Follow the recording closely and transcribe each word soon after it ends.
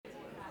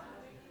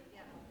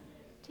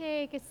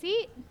Take a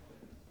seat.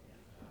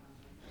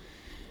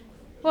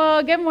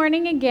 Well, good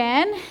morning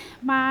again.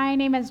 My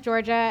name is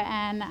Georgia,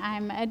 and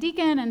I'm a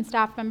deacon and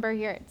staff member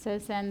here at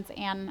Citizens,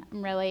 and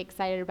I'm really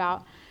excited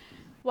about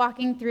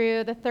walking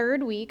through the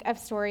third week of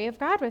Story of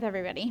God with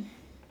everybody.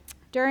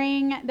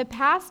 During the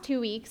past 2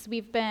 weeks,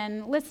 we've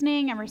been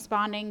listening and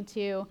responding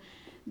to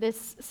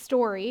this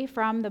story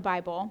from the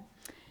Bible.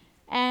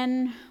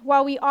 And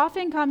while we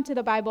often come to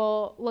the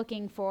Bible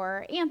looking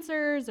for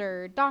answers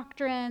or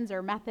doctrines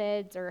or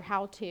methods or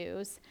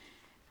how-tos,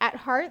 at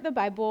heart, the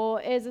Bible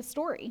is a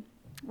story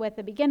with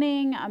a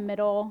beginning, a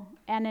middle,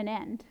 and an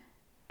end.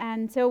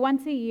 And so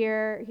once a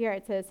year here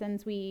at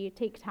Citizens, we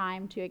take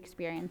time to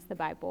experience the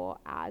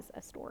Bible as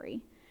a story.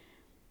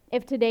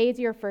 If today's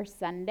your first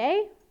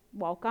Sunday,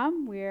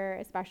 welcome. We're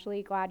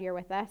especially glad you're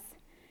with us.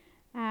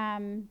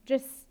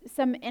 Just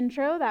some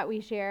intro that we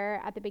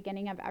share at the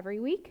beginning of every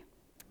week.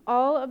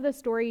 All of the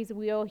stories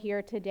we'll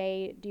hear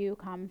today do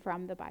come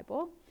from the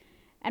Bible.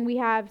 And we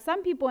have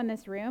some people in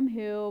this room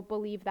who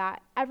believe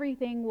that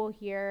everything we'll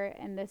hear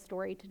in this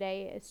story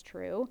today is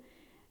true.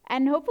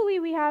 And hopefully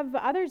we have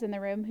others in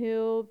the room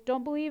who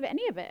don't believe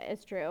any of it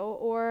is true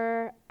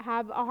or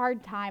have a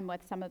hard time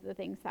with some of the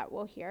things that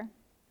we'll hear.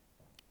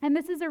 And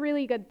this is a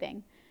really good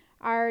thing.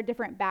 Our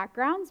different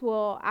backgrounds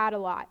will add a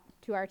lot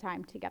to our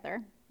time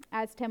together,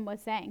 as Tim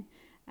was saying.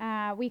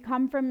 We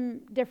come from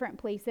different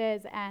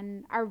places,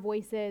 and our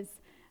voices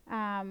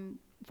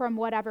from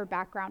whatever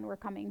background we're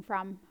coming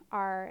from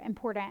are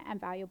important and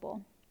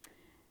valuable.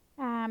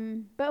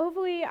 But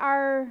hopefully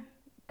our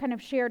kind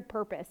of shared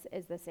purpose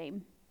is the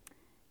same: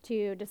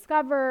 to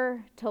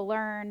discover, to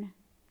learn,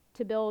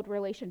 to build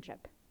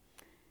relationship.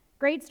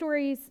 Great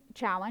stories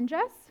challenge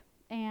us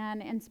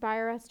and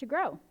inspire us to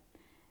grow.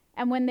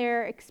 And when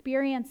they're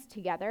experienced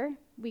together,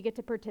 we get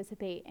to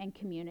participate in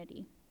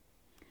community.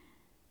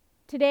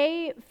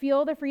 Today,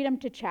 feel the freedom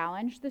to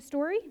challenge the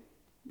story.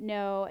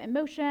 No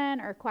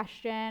emotion or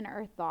question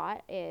or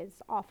thought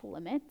is off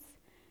limits.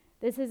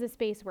 This is a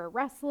space where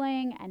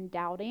wrestling and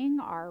doubting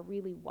are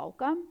really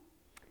welcome.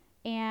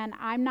 And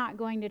I'm not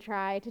going to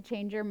try to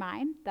change your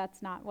mind.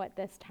 That's not what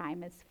this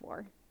time is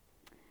for.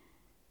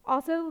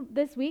 Also,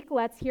 this week,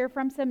 let's hear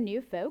from some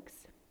new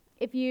folks.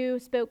 If you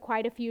spoke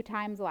quite a few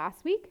times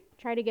last week,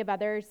 try to give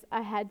others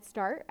a head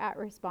start at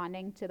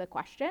responding to the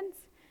questions.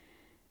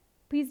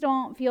 Please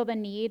don't feel the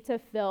need to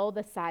fill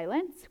the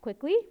silence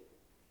quickly.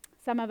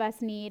 Some of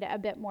us need a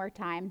bit more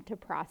time to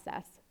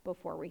process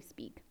before we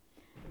speak.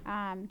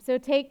 So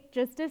take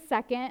just a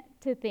second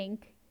to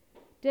think,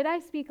 did I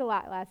speak a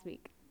lot last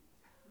week?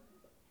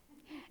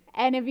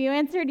 And if you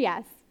answered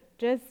yes,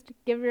 just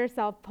give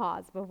yourself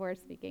pause before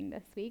speaking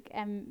this week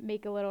and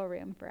make a little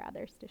room for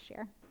others to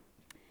share.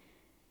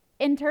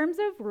 In terms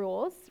of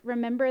rules,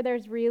 remember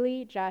there's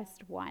really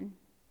just one.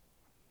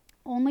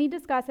 Only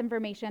discuss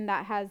information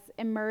that has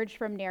emerged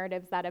from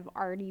narratives that have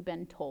already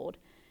been told,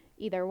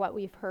 either what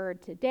we've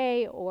heard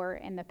today or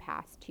in the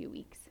past 2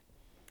 weeks.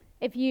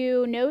 If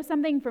you know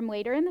something from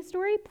later in the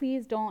story,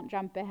 please don't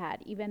jump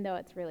ahead, even though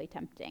it's really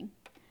tempting.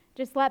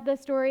 Just let the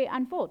story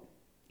unfold.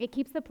 It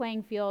keeps the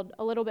playing field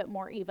a little bit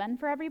more even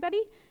for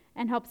everybody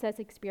and helps us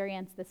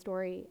experience the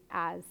story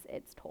as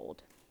it's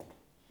told.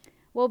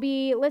 We'll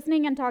be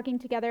listening and talking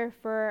together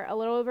for a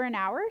little over an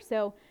hour,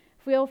 so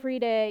feel free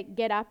to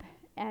get up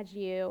as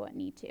you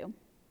need to.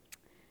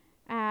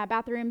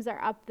 Bathrooms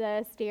are up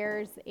the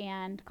stairs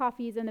and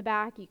coffee's in the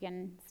back. You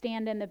can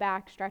stand in the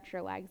back, stretch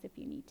your legs if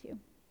you need to.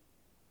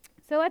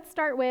 So let's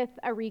start with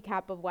a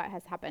recap of what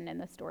has happened in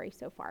the story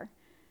so far,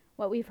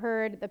 what we've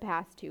heard the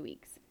past 2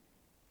 weeks.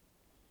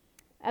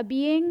 A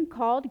being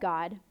called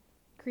God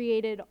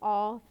created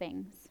all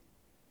things.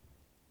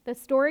 The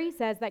story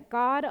says that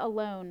God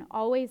alone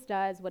always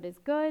does what is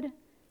good,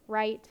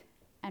 right,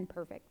 and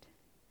perfect.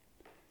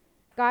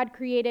 God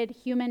created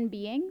human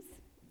beings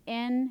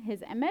in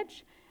his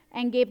image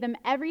and gave them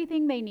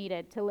everything they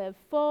needed to live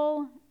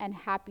full and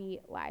happy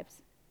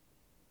lives.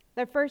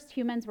 The first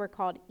humans were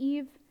called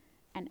Eve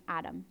and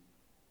Adam.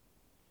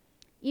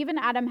 Eve and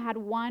Adam had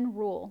one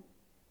rule: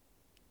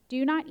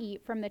 do not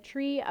eat from the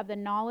tree of the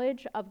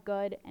knowledge of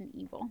good and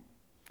evil.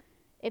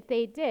 If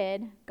they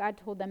did, God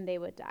told them they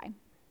would die.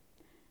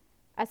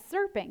 A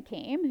serpent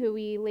came, who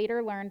we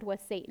later learned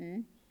was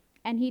Satan,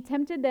 and he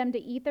tempted them to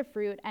eat the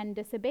fruit and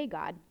disobey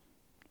God.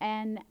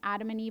 And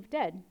Adam and Eve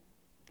did.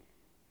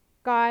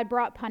 God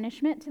brought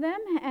punishment to them,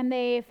 and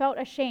they felt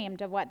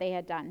ashamed of what they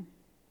had done.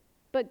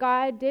 But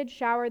God did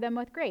shower them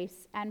with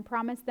grace and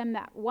promised them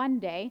that one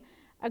day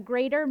a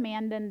greater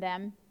man than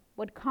them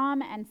would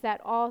come and set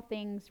all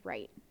things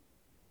right.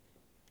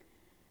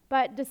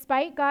 But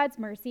despite God's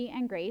mercy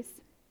and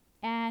grace,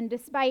 and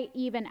despite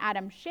Eve and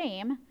Adam's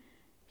shame,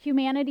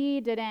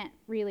 humanity didn't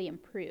really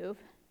improve.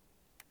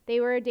 They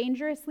were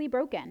dangerously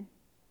broken.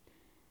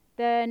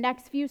 The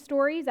next few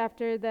stories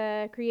after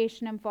the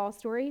creation and fall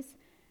stories,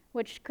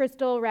 which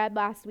Crystal read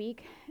last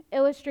week,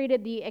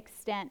 illustrated the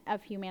extent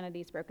of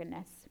humanity's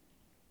brokenness.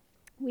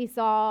 We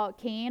saw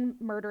Cain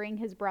murdering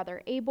his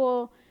brother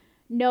Abel,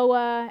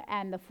 Noah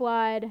and the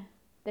flood,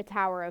 the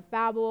Tower of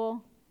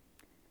Babel.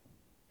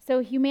 So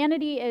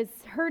humanity is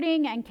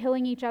hurting and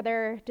killing each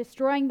other,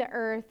 destroying the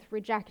earth,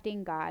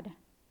 rejecting God.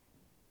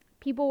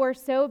 People were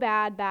so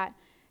bad that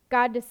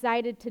God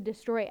decided to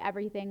destroy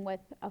everything with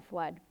a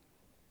flood.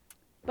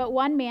 But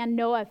one man,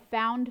 Noah,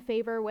 found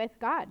favor with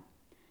God.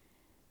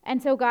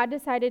 And so God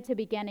decided to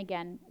begin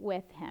again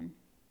with him.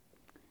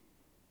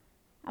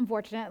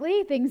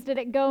 Unfortunately, things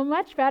didn't go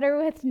much better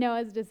with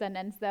Noah's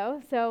descendants,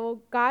 though.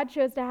 So God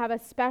chose to have a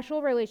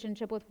special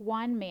relationship with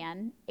one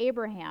man,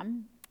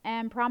 Abraham,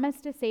 and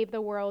promised to save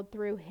the world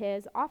through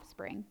his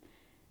offspring,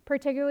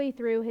 particularly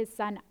through his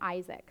son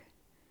Isaac.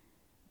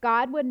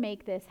 God would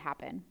make this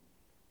happen.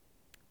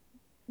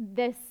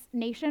 This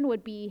nation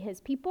would be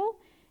his people,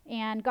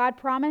 and God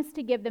promised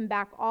to give them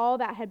back all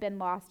that had been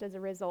lost as a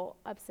result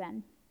of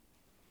sin.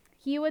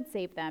 He would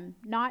save them,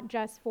 not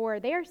just for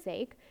their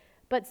sake,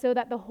 but so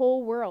that the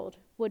whole world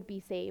would be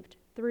saved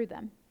through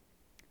them.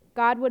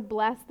 God would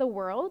bless the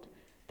world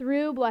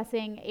through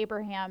blessing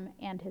Abraham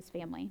and his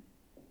family.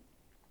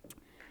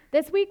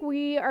 This week,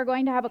 we are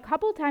going to have a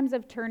couple times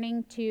of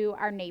turning to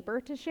our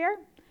neighbor to share.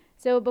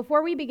 So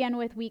before we begin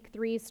with week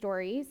 3's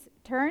stories,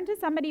 turn to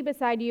somebody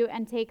beside you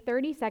and take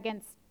 30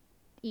 seconds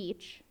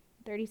each,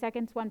 30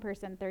 seconds one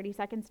person, 30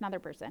 seconds another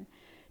person,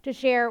 to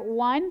share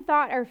one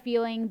thought or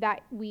feeling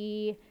that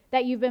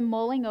you've been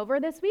mulling over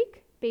this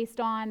week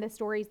based on the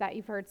stories that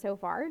you've heard so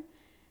far.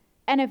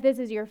 And if this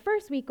is your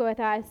first week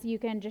with us, you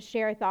can just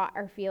share a thought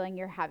or feeling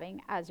you're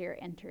having as you're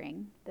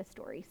entering the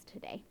stories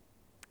today.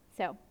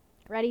 So,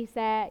 ready,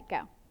 set,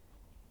 go.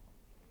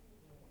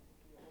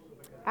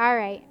 All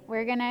right,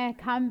 we're going to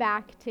come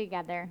back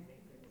together.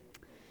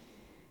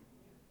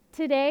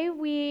 Today,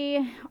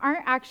 we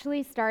aren't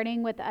actually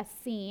starting with a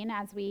scene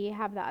as we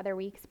have the other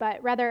weeks,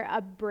 but rather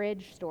a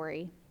bridge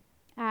story.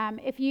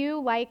 If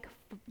you like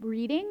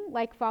reading,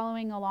 like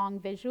following along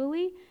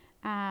visually,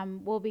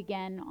 we'll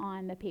begin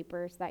on the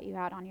papers that you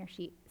had on your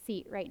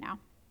seat right now.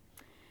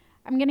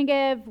 I'm going to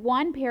give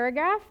one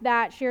paragraph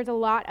that shares a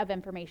lot of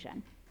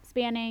information,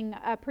 spanning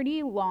a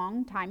pretty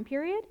long time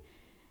period,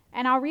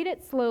 and I'll read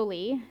it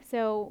slowly,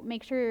 so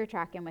make sure you're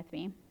tracking with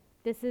me.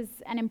 This is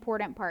an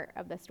important part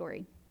of the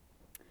story.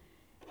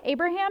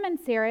 Abraham and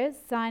Sarah's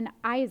son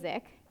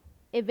Isaac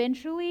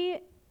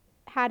eventually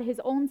had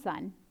his own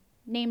son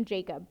named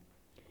Jacob.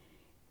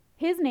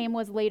 His name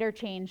was later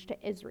changed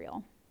to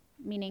Israel,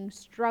 meaning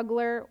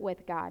struggler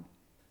with God.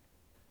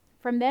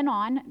 From then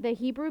on, the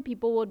Hebrew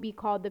people would be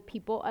called the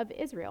people of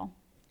Israel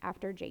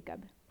after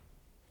Jacob.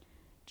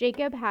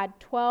 Jacob had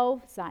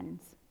 12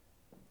 sons.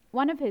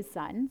 One of his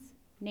sons,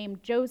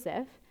 named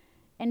Joseph,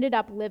 ended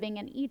up living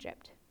in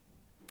Egypt.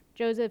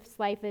 Joseph's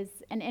life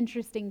is an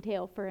interesting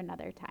tale for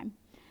another time.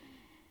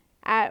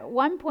 At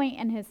one point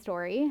in his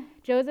story,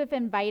 Joseph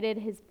invited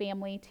his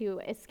family to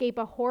escape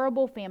a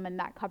horrible famine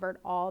that covered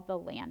all the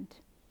land.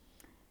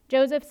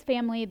 Joseph's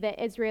family,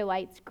 the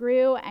Israelites,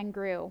 grew and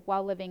grew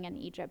while living in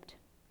Egypt.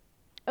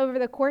 Over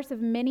the course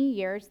of many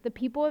years, the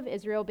people of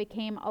Israel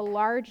became a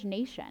large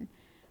nation,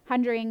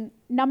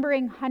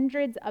 numbering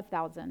hundreds of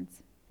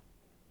thousands.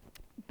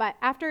 But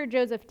after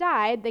Joseph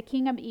died, the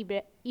king of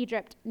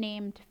Egypt,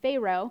 named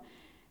Pharaoh,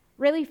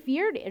 really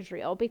feared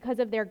Israel because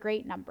of their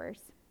great numbers.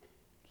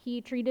 He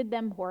treated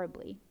them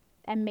horribly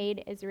and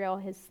made Israel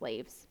his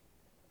slaves.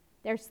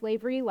 Their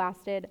slavery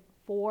lasted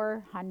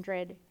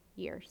 400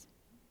 years.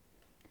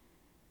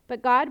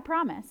 But God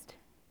promised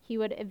he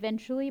would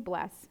eventually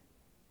bless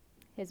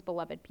his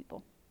beloved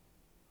people.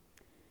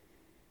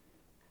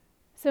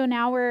 So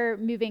now we're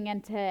moving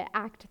into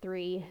Act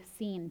 3,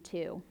 Scene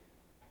 2.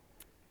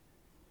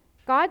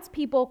 God's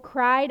people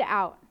cried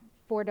out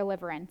for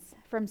deliverance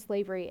from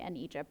slavery in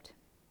Egypt.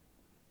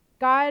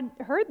 God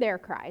heard their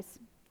cries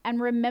and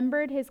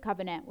remembered his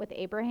covenant with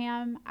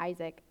Abraham,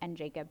 Isaac, and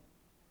Jacob.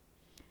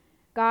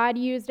 God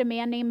used a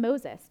man named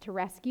Moses to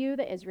rescue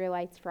the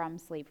Israelites from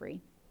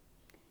slavery.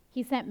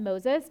 He sent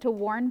Moses to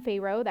warn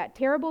Pharaoh that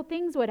terrible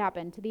things would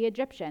happen to the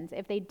Egyptians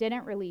if they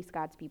didn't release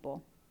God's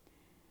people.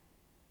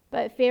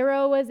 But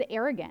Pharaoh was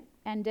arrogant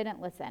and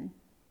didn't listen.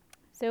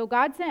 So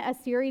God sent a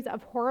series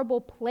of horrible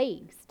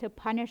plagues to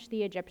punish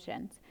the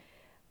Egyptians.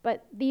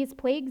 But these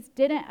plagues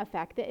didn't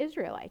affect the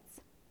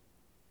Israelites.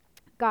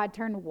 God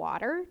turned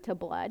water to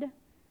blood.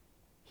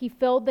 He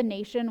filled the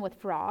nation with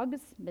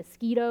frogs,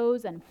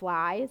 mosquitoes, and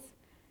flies.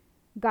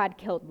 God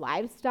killed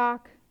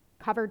livestock,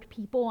 covered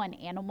people and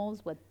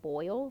animals with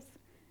boils,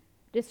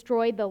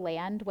 destroyed the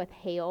land with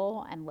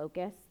hail and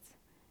locusts,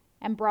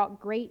 and brought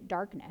great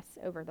darkness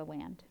over the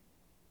land.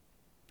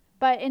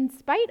 But in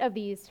spite of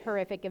these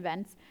horrific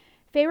events,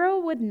 Pharaoh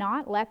would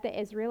not let the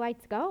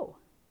Israelites go.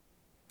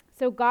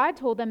 So God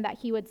told them that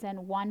he would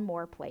send one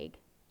more plague.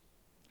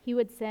 He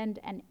would send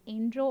an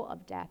angel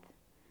of death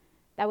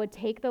that would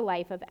take the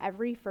life of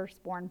every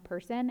firstborn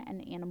person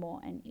and animal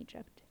in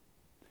Egypt.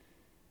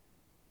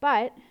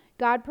 But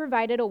God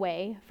provided a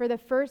way for the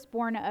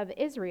firstborn of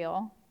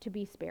Israel to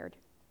be spared.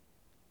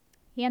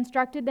 He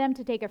instructed them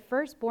to take a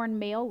firstborn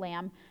male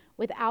lamb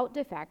without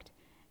defect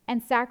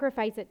and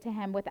sacrifice it to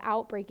him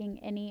without breaking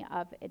any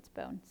of its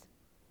bones.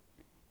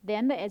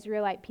 Then the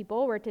Israelite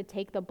people were to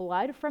take the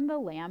blood from the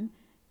lamb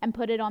and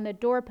put it on the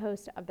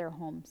doorpost of their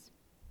homes.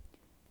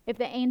 If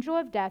the angel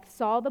of death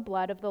saw the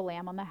blood of the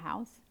lamb on the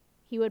house,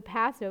 he would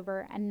pass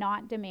over and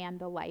not demand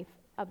the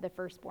life of the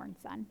firstborn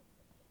son.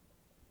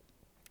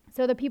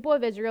 So the people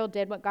of Israel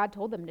did what God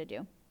told them to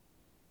do.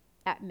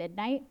 At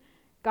midnight,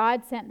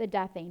 God sent the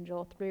death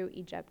angel through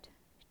Egypt,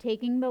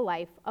 taking the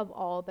life of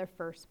all their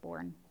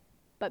firstborn,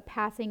 but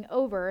passing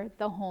over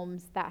the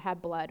homes that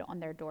had blood on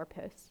their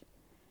doorposts.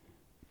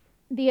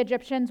 The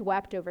Egyptians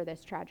wept over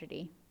this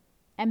tragedy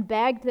and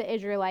begged the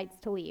Israelites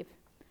to leave,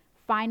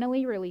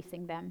 finally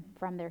releasing them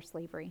from their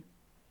slavery.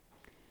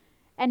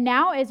 And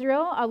now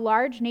Israel, a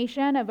large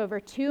nation of over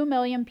 2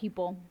 million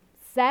people,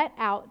 set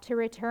out to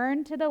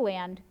return to the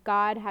land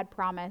God had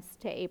promised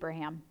to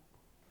Abraham.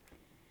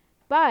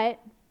 But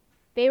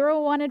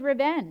Pharaoh wanted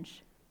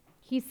revenge.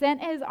 He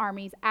sent his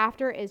armies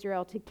after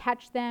Israel to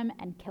catch them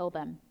and kill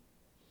them.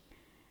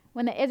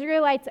 When the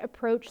Israelites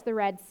approached the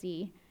Red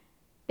Sea,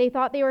 they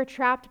thought they were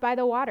trapped by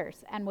the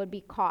waters and would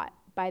be caught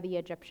by the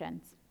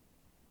Egyptians.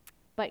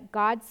 But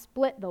God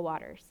split the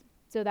waters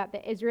so that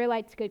the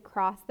Israelites could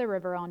cross the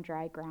river on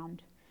dry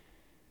ground.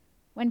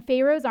 When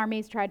Pharaoh's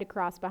armies tried to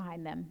cross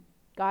behind them,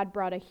 God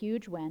brought a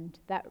huge wind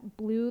that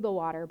blew the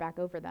water back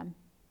over them.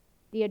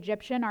 The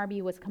Egyptian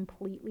army was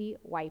completely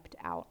wiped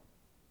out,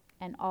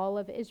 and all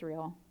of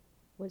Israel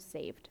was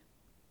saved.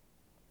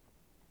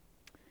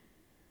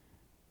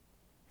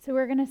 So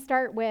we're going to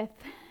start with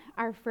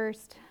our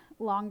first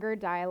longer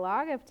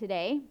dialogue of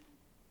today.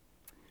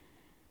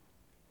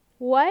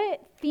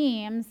 What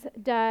themes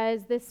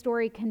does this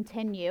story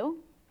continue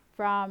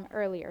from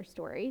earlier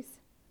stories?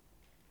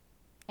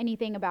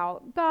 Anything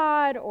about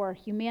God or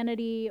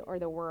humanity or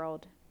the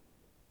world?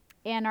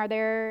 And are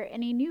there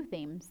any new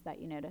themes that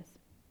you notice?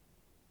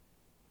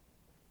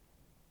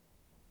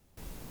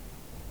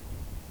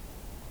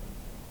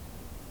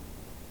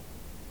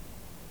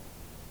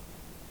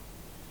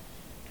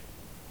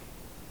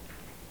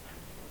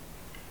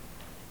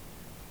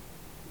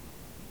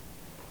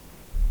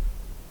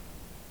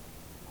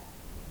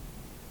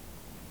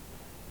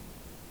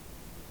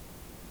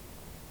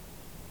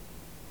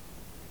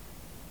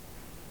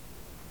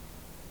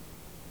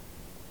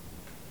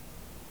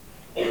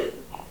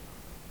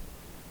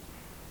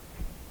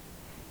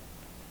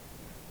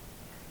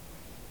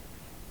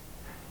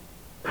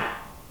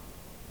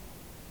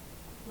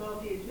 Well,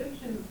 the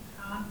Egyptians'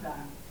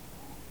 conduct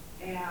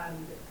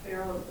and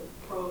Pharaoh's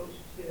approach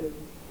to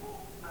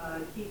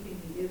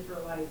keeping the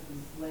Israelites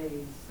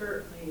enslaved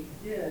certainly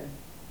did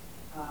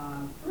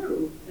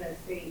prove that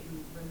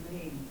Satan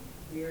remained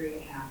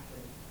very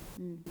active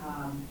in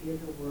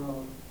the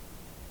world,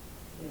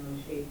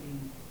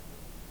 shaping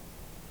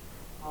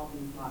all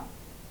these lives.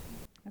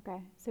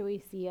 Okay, so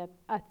we see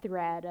a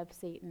thread of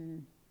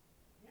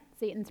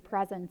Satan's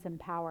presence and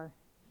power.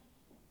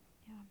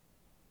 Yeah.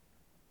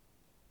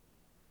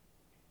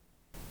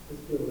 This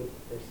feels like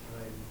the first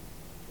time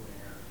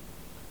where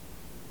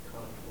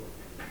conflict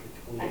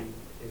between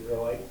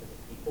Israelites and the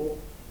people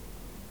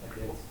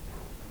against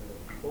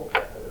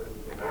other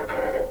people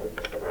that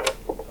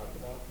we've talked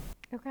about.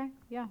 Okay,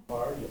 yeah.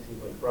 You've seen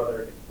like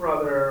brother against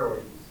brother, or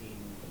you've seen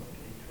like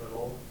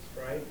internal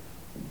strife.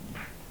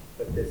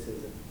 But this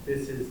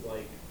is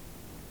like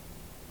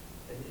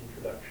an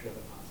introduction of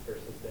us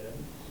versus them,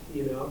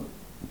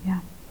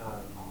 Yeah.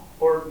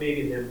 Or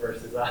maybe them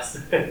versus us.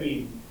 I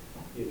mean,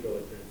 the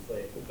Israelites are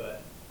enslaved,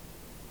 but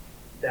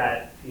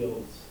that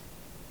feels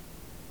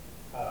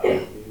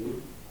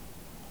new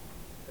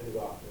and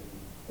often,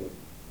 I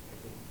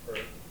think,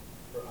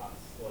 for us,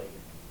 like,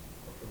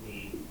 or for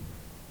me,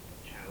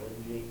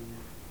 challenging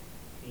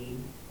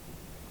theme.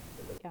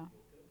 Yeah.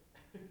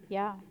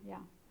 Yeah, yeah.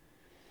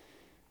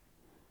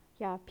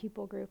 Yeah,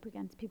 people group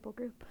against people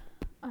group,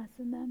 us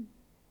and them.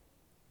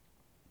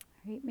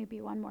 All right, maybe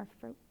one more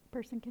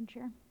person can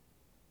share.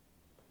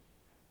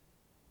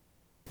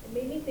 It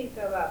made me think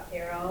about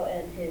Pharaoh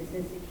and his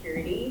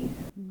insecurity,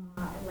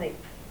 and like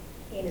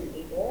Cain and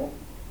Abel,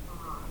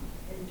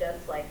 and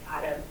just like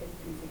out of his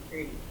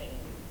insecurity came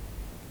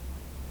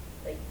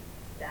like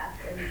death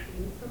and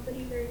treating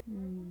somebody very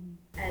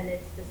and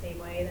it's the same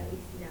way that we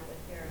see now with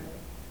Pharaoh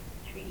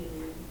treating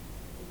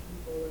the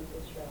people of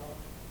Israel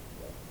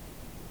with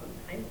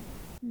unkindness.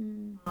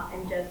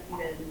 And just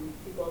even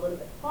to go a little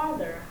bit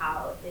farther,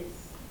 how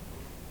his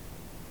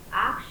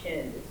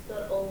actions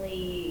not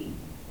only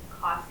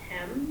cost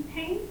him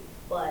pain,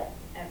 but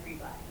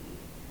everybody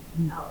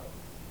else.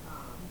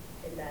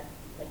 And that's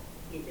like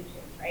the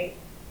Egyptians, right?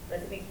 But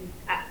it makes me,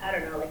 I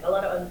don't know, like a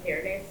lot of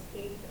unfairness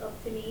came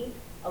up to me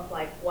of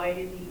like, why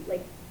did he,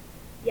 like,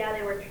 yeah,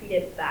 they were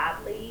treated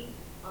badly,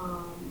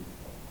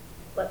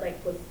 but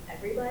like, was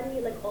everybody,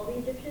 like all the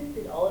Egyptians,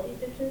 did all of the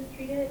Egyptians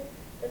treated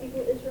the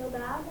people of Israel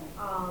bad?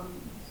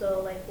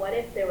 So like, what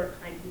if they were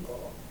kind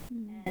people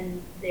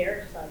and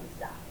their sons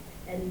died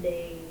and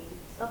they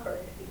suffered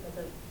because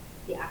of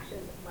the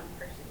actions of one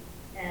person?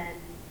 And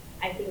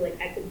I think like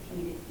I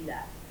continue to see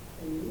that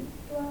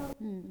throughout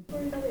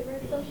stories that we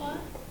read so far.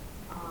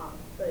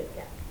 But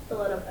yeah, just a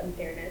lot of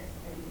unfairness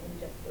and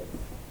injustice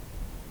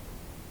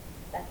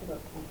that came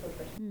up from the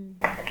person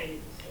that they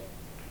used to.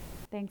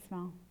 Thanks,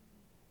 Mel.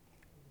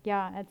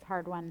 Yeah, it's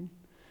hard when,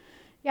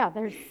 yeah,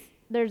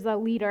 there's a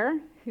leader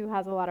who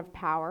has a lot of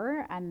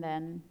power, and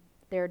then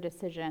their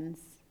decisions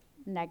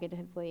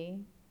negatively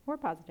or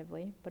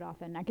positively, but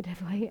often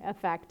negatively,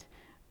 affect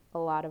a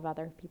lot of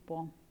other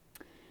people.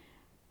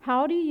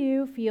 How do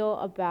you feel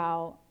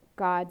about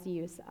God's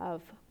use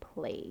of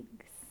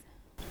plagues?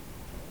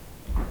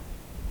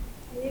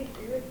 I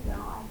agree with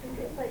Mel. I think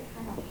it's like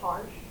kind of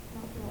harsh,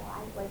 not gonna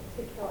lie, like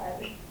to kill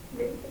everything,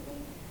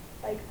 basically.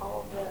 Like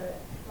all the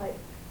like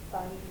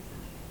sons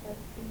of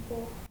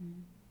people. Like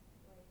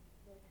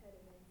there could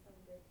have been some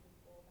good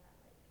people that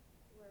like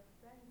were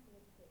friends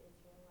with the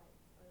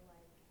Israelites or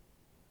like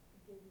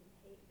didn't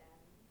hate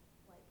them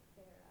like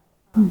Pharaoh.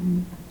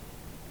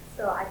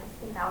 So I just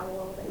think that was a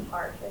little bit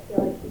harsh. I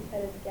feel like he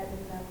could have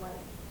given them like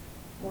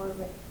more of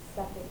a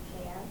second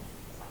chance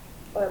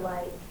or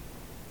like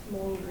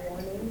more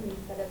warning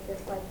instead of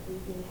just like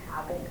wreaking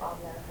havoc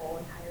on their whole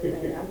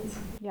entire land.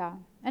 Yeah,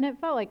 and it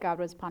felt like God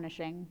was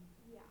punishing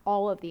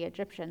all of the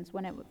Egyptians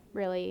when it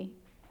really,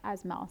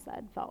 as Mel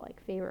said, felt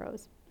like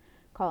Pharaoh's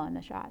calling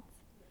the shots.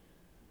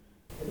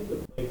 I think the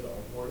plagues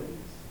are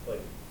warnings,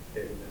 like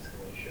there's an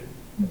escalation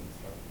and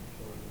start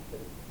killing the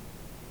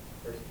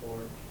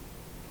firstborn.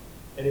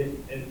 And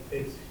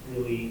it's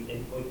really,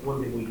 and like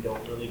one thing we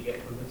don't really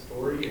get from the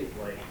story is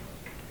like,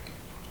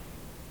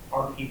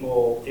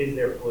 is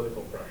there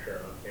political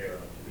pressure on Pharaoh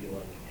to be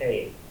like,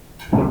 hey,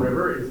 the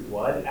river is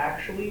blood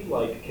actually?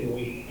 Like, can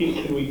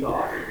we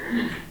talk?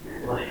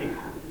 Like,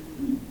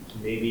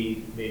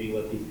 maybe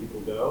let these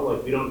people go?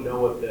 Like, we don't know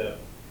what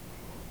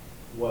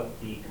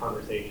the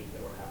conversations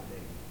that were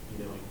happening,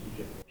 in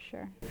Egypt.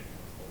 Sure.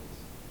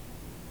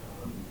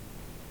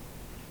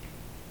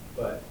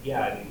 But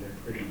yeah, I mean,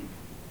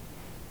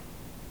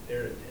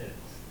 they're intense,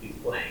 these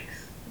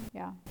plagues.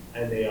 Yeah.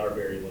 And they are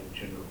very like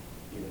general,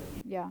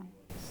 Yeah.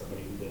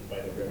 Somebody who lives by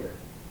the river.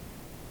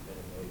 And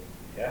like,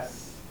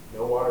 yes,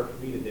 no water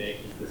for me today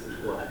because this is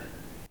blood.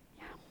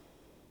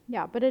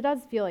 Yeah, but it does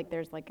feel like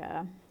there's like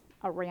a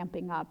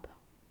ramping up,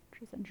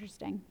 which is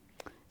interesting.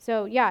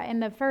 So yeah,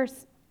 in the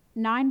first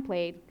 9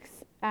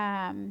 plagues,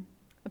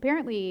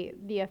 apparently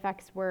the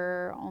effects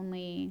were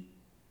only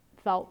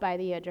felt by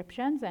the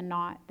Egyptians and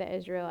not the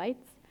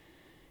Israelites.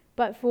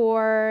 But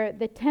for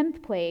the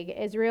 10th plague,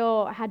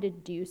 Israel had to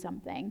do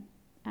something.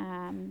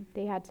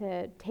 They had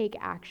to take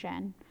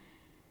action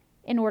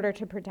in order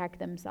to protect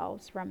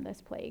themselves from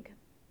this plague.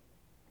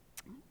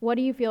 What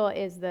do you feel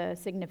is the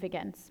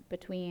significance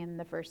between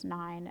the first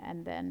 9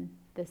 and then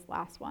this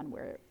last one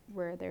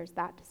where there's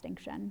that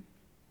distinction,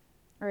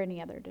 or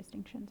any other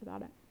distinctions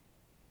about it?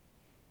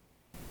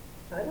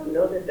 I don't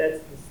know that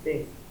that's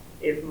distinct.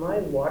 If my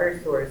water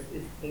source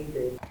is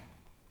tainted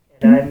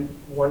and I'm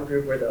one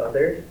group or the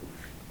other,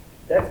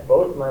 that's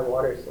both my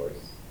water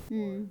source.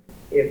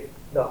 If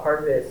the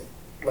harvest,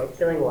 like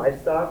killing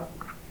livestock,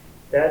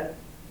 that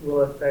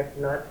will affect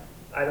not,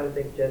 I don't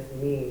think, just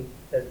me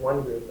as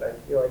one group. I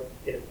feel like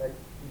it affects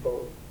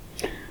both.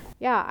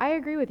 Yeah, I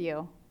agree with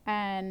you.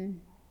 And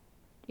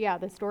yeah,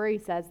 the story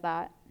says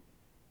that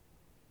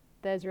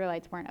the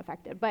Israelites weren't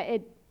affected. But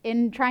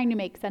in trying to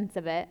make sense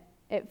of it,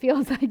 it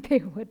feels like they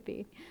would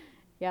be.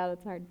 Yeah,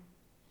 that's hard.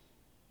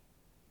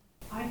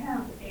 I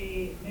have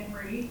a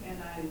memory,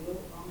 and I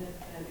will omit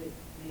that it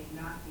may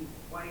not be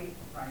quite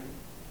right.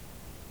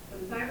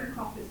 But as I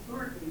recall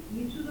historically,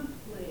 each of the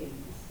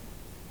plagues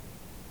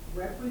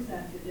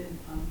represented and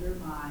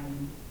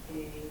undermined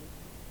a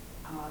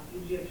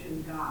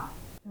Egyptian god.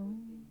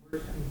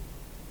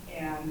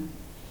 And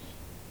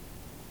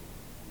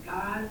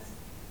God's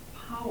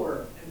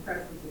power and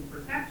presence and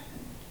protection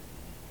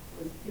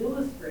was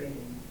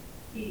illustrating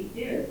he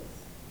is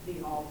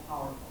the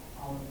all-powerful,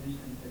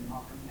 all-omniscient, and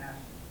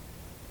all-compassionate.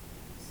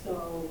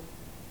 So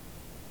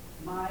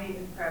my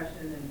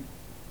impression and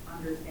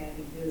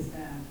understanding is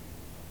that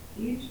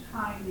each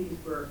time these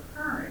were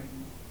occurring,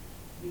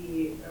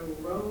 the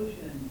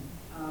erosion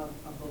of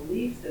a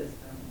belief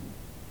system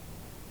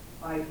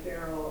by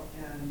Pharaoh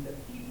and the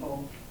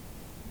people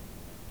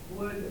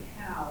would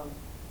have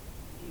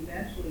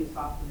eventually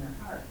softened their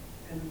hearts.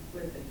 And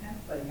with the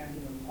 10th plague, I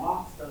mean, the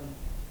loss of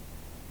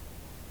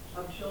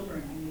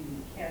children, I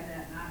mean, can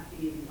that not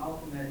be the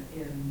ultimate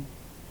in,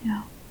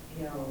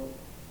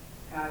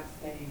 God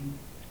saying,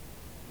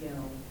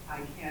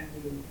 I can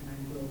do and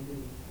I will do,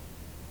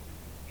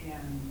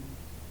 and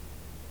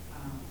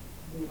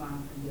move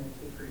on from there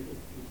to create his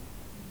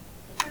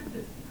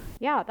people.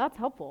 Yeah, that's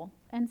helpful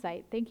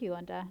insight. Thank you,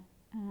 Linda.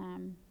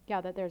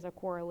 That there's a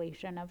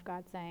correlation of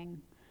God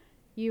saying,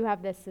 you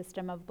have this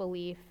system of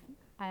belief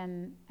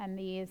and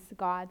these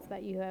gods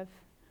that you have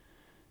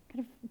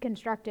kind of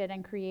constructed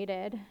and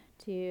created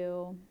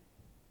to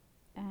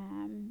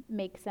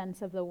make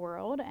sense of the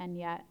world, and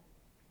yet,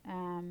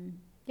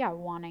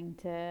 wanting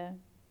to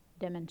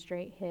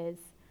demonstrate his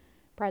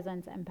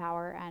presence and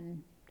power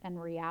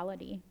and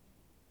reality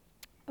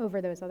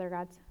over those other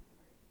gods.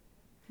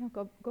 No,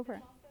 go for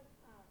it.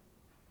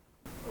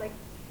 Like,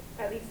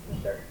 at least the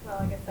third,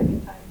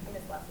 second time, I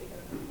missed last week,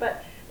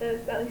 but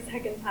the at least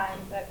second time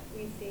that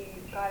we see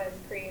God as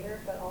creator,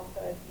 but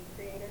also as the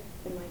creator.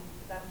 And like,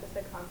 that's just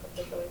a concept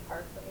that's really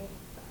hard for me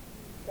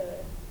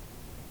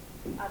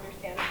to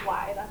understand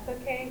why that's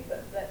okay,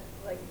 but that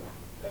like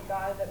the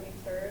God that we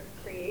serve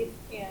creates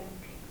and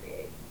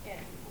recreates,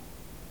 and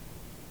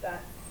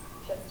that's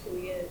just who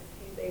he is.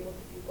 He's able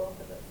to do both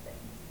of those things.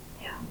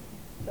 Yeah.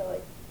 So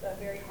like the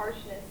very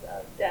harshness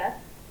of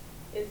death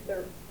is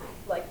the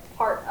like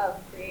part of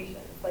creation.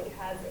 It's like it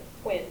has a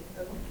twin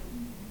of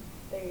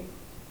they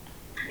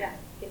can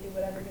do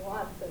whatever he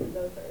wants, and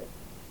those are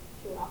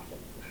two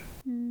options.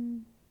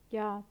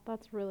 Yeah,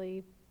 that's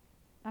really,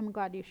 I'm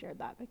glad you shared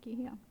that, Vicki.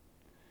 Yeah.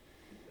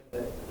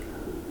 The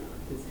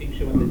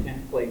distinction with the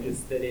 10th plague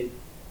is that it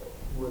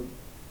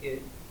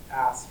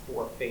asked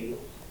for faith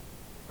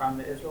from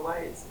the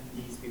Israelites,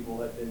 and these people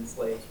had been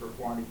slaves for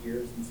 400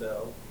 years, and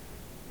so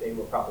they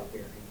were probably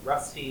very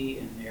rusty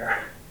in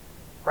their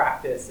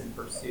practice and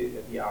pursuit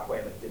of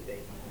Yahweh. Like, did they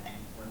even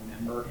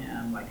remember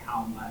him? Like,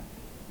 how much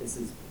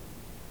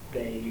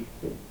they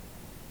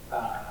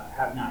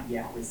have not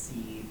yet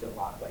received a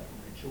lot of like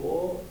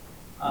ritual.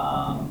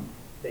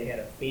 They had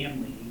a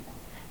family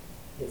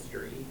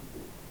history,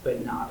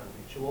 but not a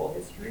ritual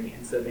history,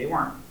 and so they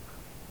weren't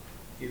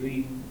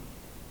doing,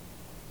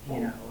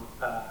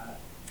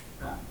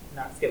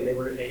 not skip. They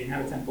didn't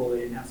have a temple, they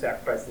didn't have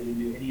sacrifice, they didn't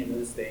do any of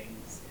those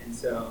things, and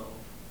so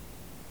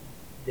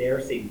they're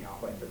seeing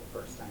Yahweh for the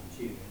first time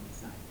too in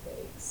these 9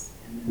 plagues.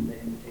 And then the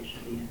invitation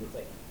at the end is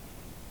like,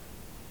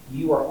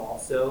 you are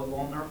also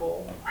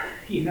vulnerable.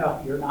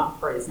 You're not.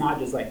 It's not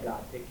just like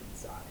God picking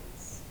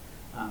sides.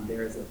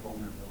 There is a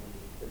vulnerability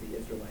that the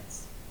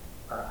Israelites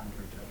are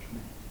under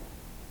judgment.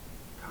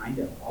 Kind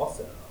of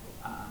also.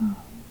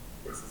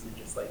 This isn't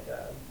just like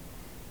a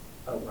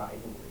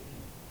rivalry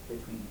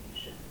between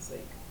nations.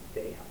 Like,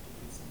 they have to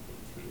do something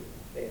too.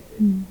 They have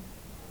to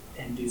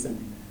and do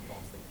something that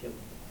involves like killing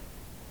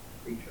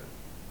a creature.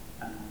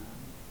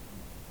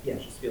 It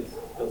just feels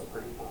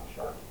pretty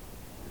sharp.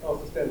 It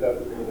also stands out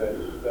to me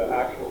that the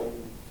actual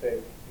take,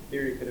 in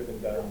theory, could have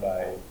been done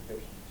by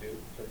Christians too.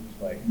 Sort of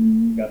just like,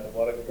 you got the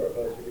blood on your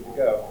doorpost, you're good to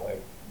go.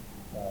 Like,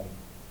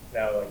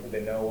 now, like, did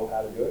they know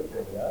how to do it?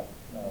 Maybe not.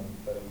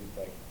 But it was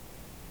like,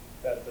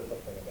 that says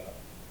something about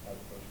how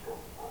it's supposed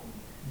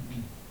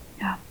to.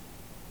 Yeah.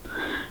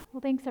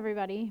 Well, thanks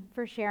everybody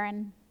for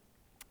sharing.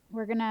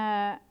 We're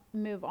gonna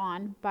move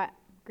on, but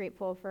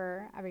grateful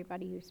for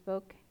everybody who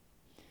spoke.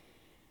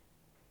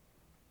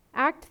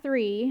 Act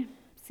 3,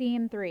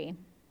 Scene 3,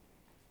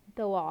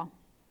 the law.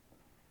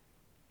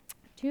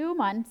 2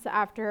 months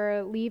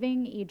after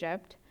leaving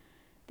Egypt,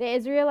 the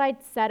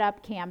Israelites set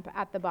up camp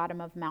at the bottom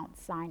of Mount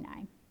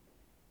Sinai.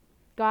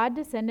 God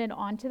descended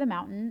onto the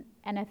mountain,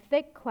 and a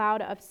thick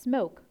cloud of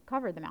smoke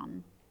covered the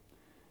mountain.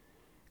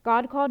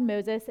 God called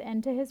Moses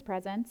into his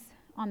presence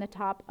on the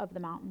top of the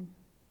mountain.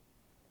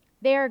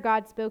 There,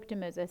 God spoke to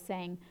Moses,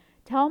 saying,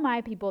 "Tell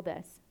my people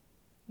this.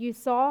 You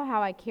saw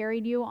how I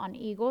carried you on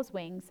eagle's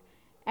wings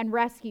and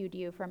rescued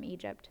you from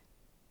Egypt.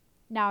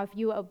 Now, if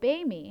you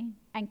obey me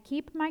and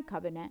keep my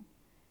covenant,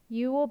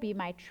 you will be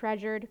my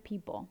treasured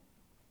people,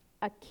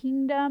 a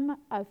kingdom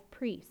of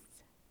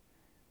priests,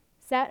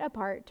 set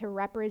apart to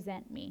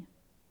represent me."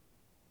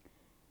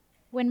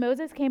 When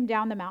Moses came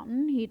down the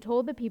mountain, he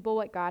told the people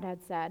what God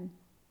had said.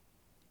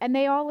 And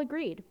they all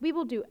agreed, "We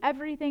will do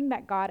everything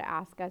that God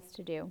asked us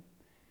to do.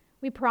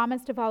 We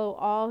promise to follow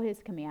all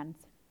his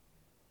commands."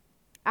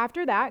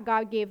 After that,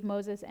 God gave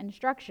Moses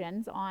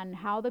instructions on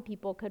how the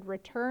people could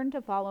return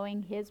to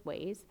following his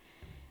ways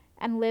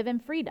and live in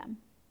freedom,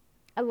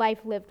 a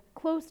life lived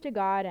close to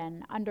God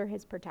and under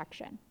his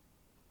protection.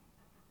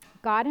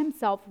 God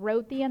himself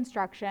wrote the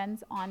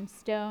instructions on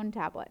stone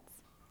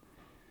tablets.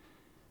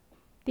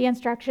 The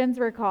instructions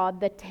were called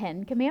the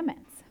 10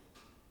 Commandments.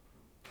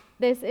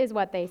 This is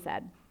what they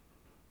said.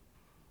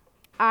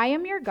 "I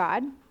am your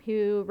God,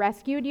 who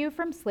rescued you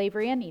from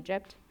slavery in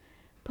Egypt.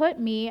 Put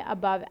me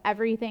above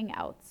everything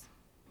else.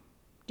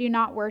 Do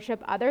not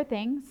worship other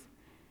things.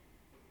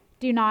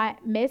 Do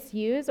not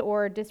misuse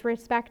or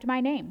disrespect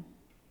my name.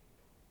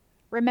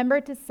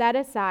 Remember to set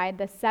aside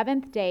the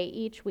 7th day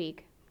each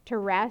week to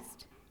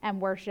rest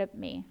and worship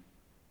me.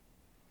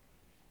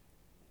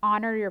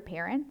 Honor your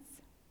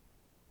parents.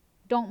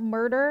 Don't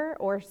murder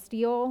or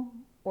steal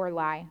or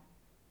lie.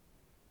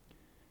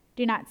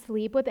 Do not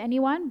sleep with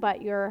anyone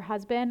but your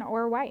husband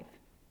or wife.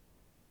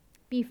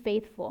 Be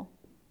faithful.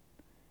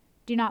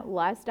 Do not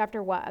lust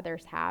after what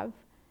others have.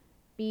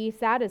 Be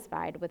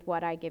satisfied with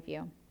what I give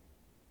you."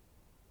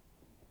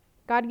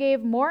 God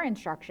gave more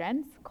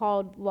instructions,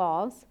 called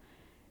laws,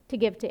 to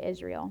give to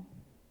Israel.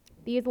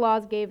 These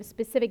laws gave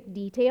specific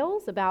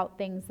details about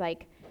things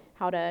like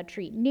how to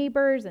treat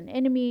neighbors and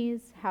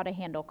enemies, how to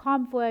handle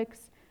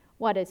conflicts,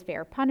 what is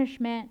fair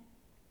punishment,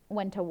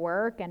 when to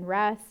work and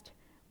rest,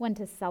 when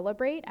to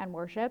celebrate and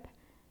worship,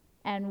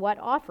 and what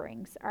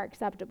offerings are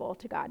acceptable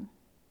to God.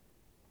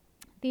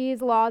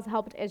 These laws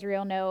helped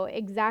Israel know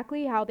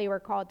exactly how they were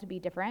called to be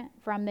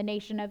different from the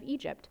nation of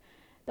Egypt,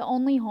 the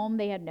only home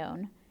they had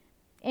known,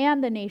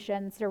 and the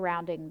nations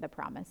surrounding the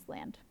promised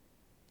land.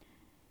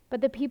 But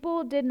the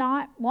people did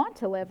not want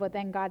to live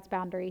within God's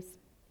boundaries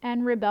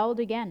and rebelled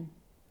again.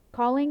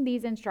 calling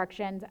these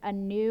instructions a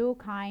new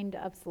kind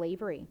of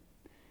slavery.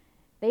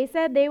 They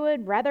said they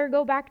would rather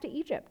go back to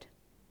Egypt.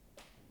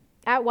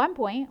 At one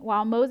point,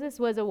 while Moses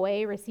was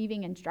away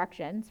receiving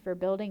instructions for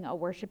building a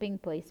worshiping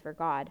place for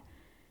God,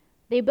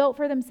 they built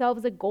for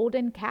themselves a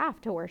golden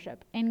calf to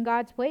worship in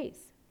God's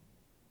place.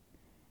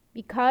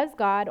 Because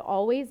God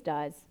always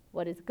does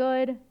what is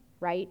good,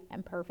 right,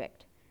 and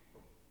perfect,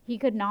 he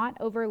could not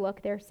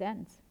overlook their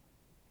sins.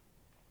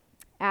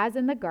 As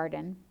in the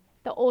garden,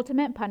 the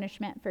ultimate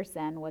punishment for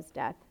sin was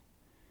death.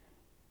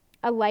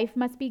 A life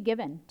must be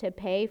given to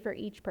pay for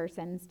each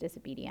person's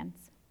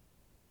disobedience.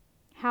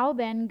 How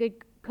then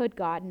could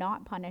God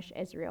not punish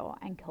Israel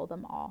and kill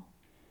them all?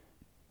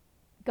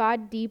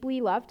 God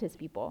deeply loved his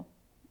people,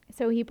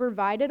 so he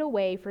provided a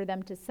way for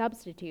them to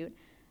substitute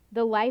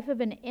the life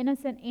of an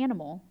innocent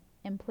animal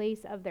in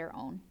place of their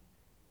own.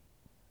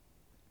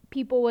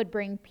 People would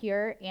bring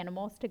pure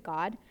animals to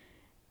God,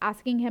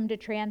 asking him to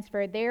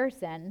transfer their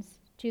sins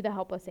to the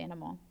helpless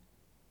animal.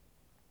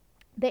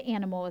 The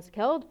animal was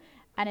killed,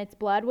 and its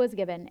blood was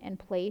given in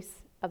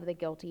place of the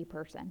guilty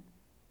person.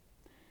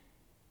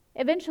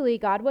 Eventually,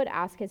 God would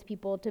ask his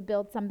people to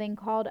build something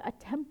called a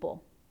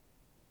temple,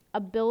 a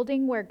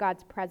building where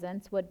God's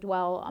presence would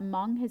dwell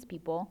among his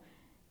people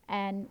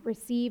and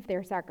receive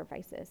their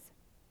sacrifices.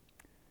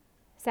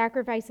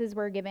 Sacrifices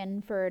were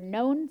given for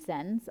known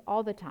sins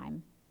all the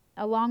time,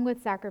 along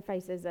with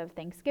sacrifices of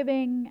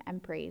thanksgiving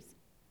and praise.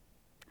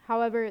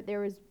 However, there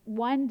was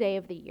one day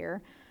of the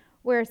year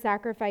where a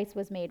sacrifice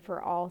was made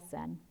for all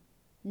sin,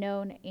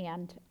 known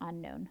and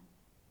unknown.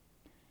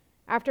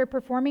 After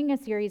performing a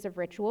series of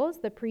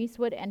rituals, the priest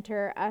would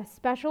enter a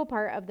special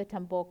part of the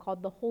temple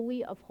called the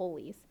Holy of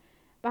Holies,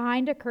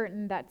 behind a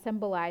curtain that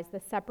symbolized the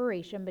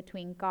separation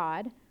between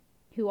God,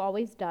 who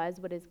always does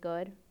what is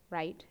good,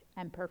 right,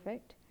 and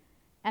perfect,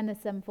 and the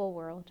sinful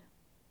world.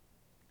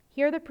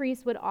 Here the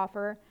priest would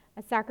offer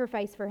a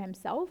sacrifice for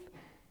himself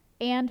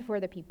and for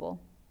the people.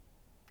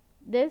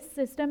 This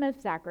system of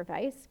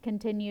sacrifice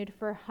continued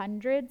for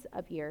hundreds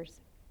of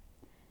years.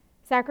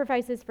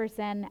 Sacrifices for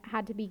sin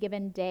had to be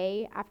given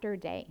day after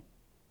day,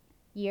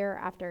 year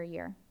after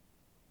year,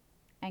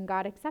 and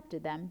God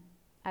accepted them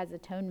as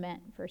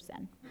atonement for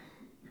sin.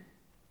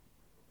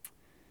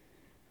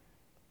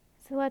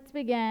 So let's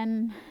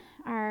begin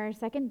our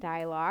second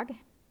dialogue.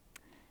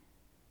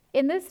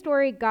 In this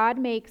story, God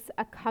makes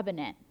a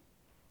covenant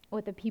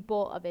with the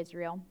people of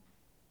Israel.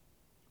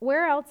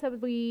 Where else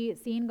have we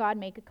seen God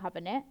make a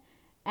covenant,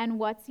 and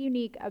what's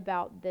unique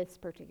about this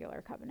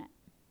particular covenant?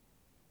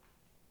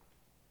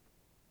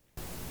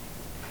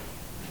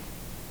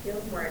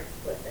 Feels more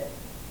explicit,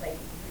 like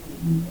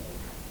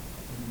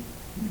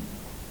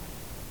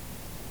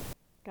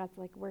God's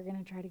like, we're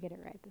going to try to get it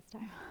right this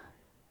time.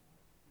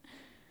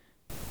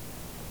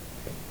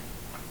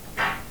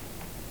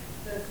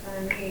 This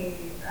time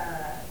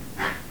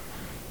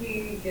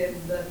he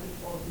gives the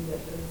people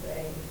conditions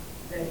saying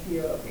that if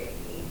you obey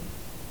me,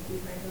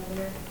 keep my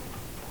covenant.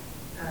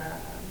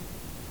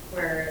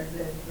 Whereas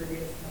in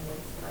previous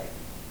covenants, like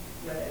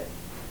with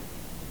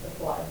the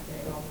flood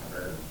saying I'll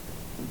never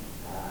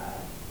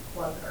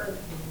flood the earth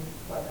and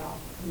flood out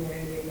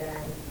humanity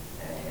again,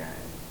 and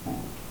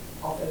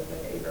also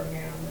with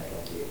Abraham that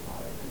he'll be a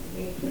father of the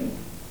nations.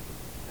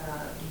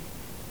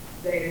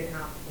 They didn't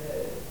have to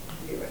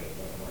do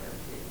anything in order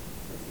to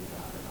receive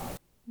that from God.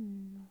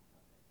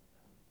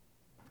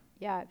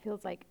 Yeah, it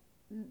feels like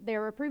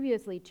there were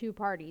previously two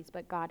parties,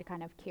 but God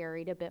kind of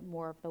carried a bit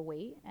more of the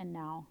weight, and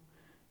now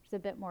there's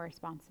a bit more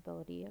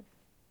responsibility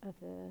of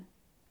the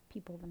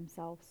people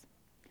themselves.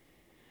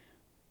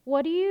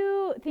 What do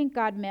you think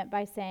God meant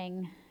by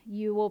saying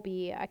you will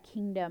be a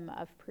kingdom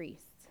of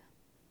priests?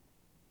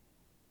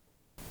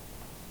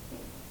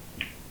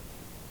 I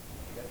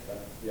guess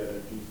that's the other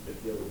piece that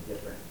feels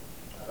different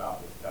about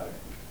this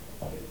covenant.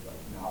 It's like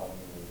not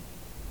only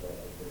what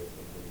there is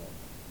something that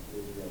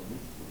Israel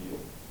needs to do,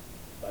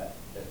 but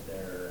that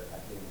they're, I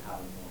think,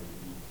 having more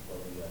unique,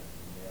 slightly less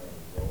narrow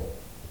role.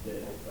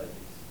 That it's like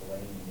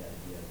explaining the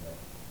idea that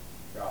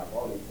God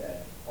always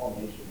said all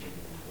nations are going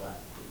to be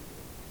blessed through you.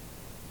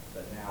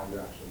 But now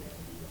you're actually going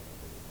to be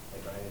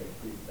like I think a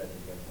priest said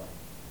because like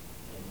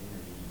an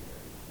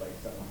intermediary, like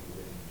someone who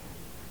didn't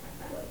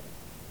like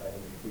I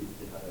think the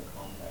priests in other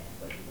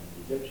contexts, like even the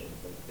Egyptians,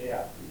 like they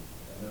have priests,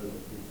 and those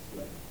are priests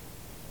like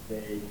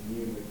they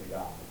commune with the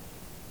God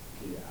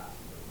to ask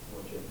for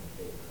fortune and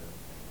favor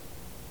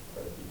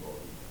for the people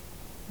of Egypt.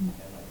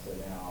 And like so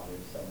now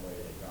there's some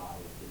way that God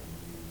is giving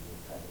you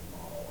this type of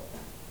model of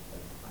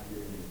like I'm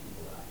giving you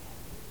people that.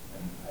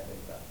 And I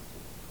think that's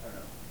just I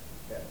don't know,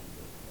 that's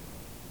just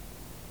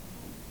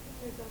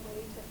There's a way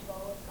to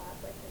dwell with God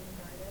like in the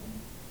garden,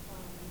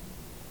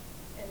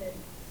 and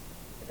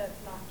that's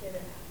not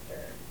given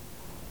after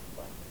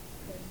what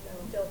there's no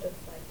still just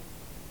like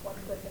one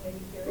person maybe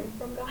hearing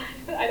from God.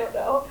 I don't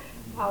know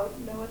how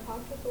Noah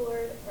talked with the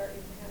Lord or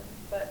Abraham,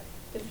 but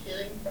just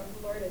hearing from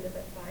the Lord at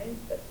different times.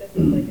 But this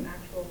is like an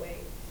actual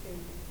way to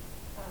be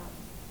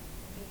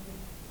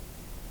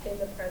in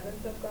the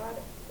presence of God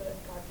so that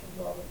God can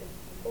dwell with his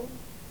people.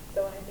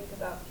 So when I think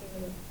about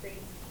kingdom of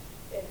priests,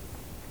 it's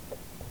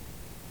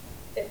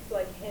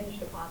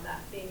on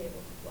that being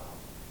able to dwell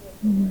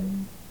with the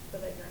Lord, so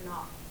that you're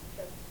not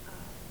just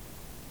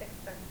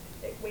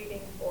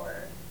waiting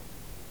for,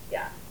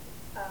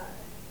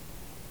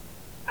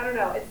 I don't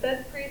know, it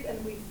says priest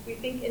and we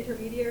think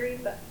intermediary,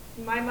 but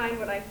in my mind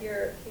when I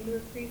hear kingdom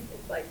of priests,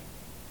 it's like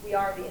we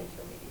are the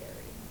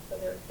intermediary, so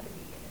there could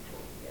be an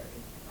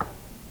intermediary. I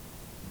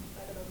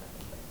don't know if that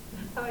makes sense.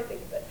 That's how I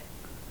think of it.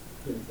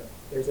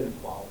 There's an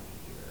equality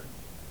here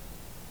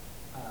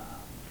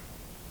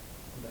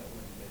that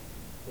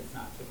it's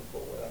not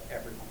typical where like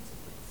everyone's a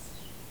priest.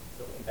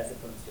 So like, as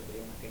opposed to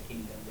being like a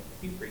kingdom with a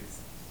few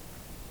priests,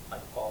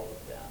 like all of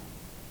them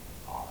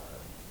are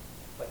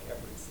like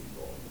every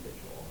single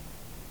individual.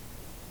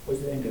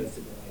 Which then goes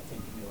to the like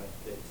thinking of like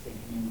the Ten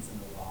Commandments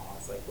and the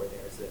laws, like where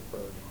there's a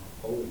burden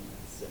of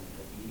holiness and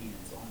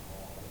obedience on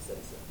all the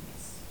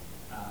citizens,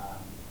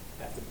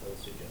 as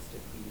opposed to just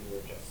if you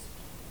were just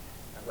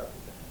a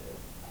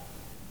representative.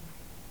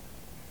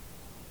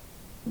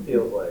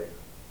 Feels like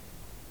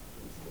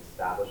it's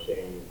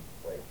establishing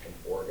like an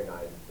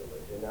organized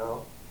religion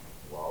now,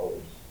 well,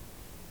 which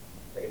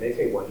like it makes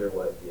me wonder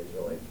what the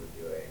Israelites were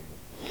doing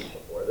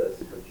before this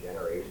for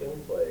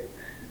generations. Like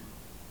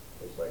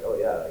it's like, oh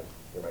yeah, like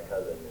you're my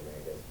cousin, and I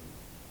guess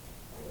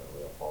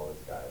we'll follow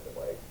this guy. But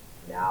like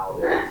now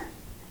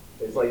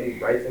there's like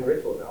these rites and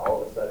rituals, and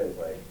all of a sudden it's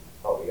like,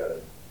 oh, we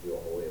gotta do a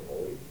holy of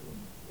holies.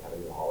 We have a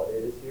new holiday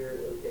this year.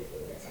 We're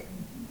ridiculous.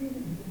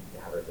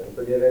 Have our sins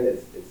forgiven.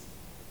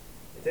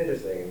 It's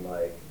interesting, and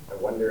like I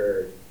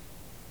wonder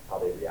how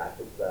they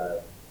reacted to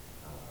that.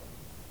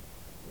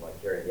 Like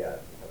during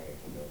becoming a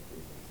kingdom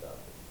priest and stuff.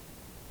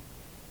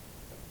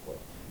 What,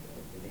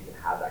 did they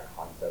even have that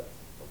concept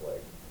of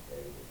like,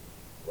 hey,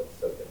 what's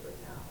so different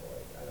now?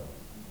 Like I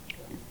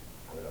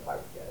don't know if I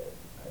would get it.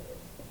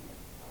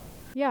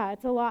 Yeah,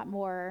 it's a lot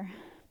more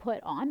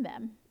put on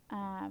them.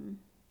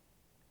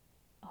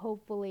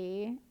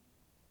 Hopefully,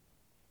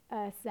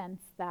 a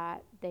sense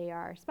that they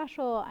are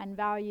special and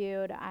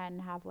valued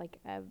and have like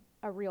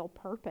a real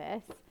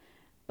purpose.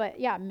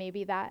 But yeah,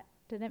 maybe that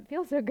didn't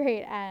feel so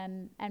great,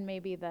 and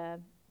maybe the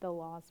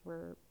laws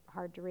were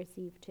hard to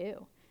receive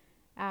too.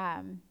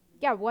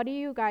 What do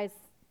you guys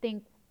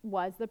think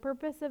was the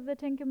purpose of the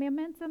Ten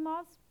Commandments and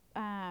laws?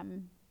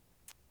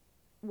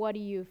 What do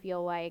you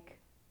feel like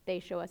they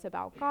show us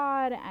about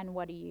God, and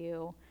what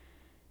do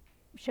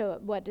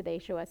they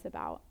show us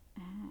about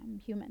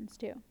humans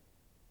too?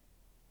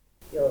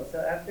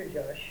 So after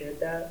Josh shared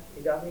that,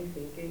 it got me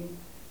thinking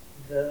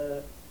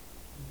the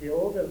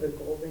build of the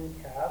golden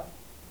calf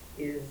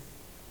is,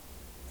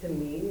 to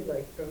me,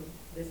 like from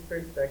this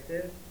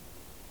perspective,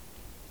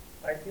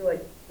 I feel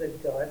like the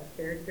God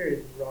character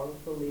is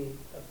wrongfully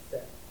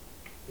upset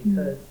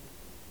because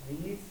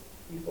these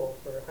people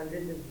for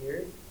hundreds of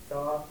years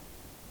saw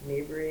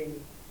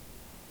neighboring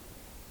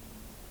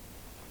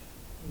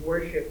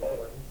worship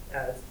forms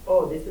as,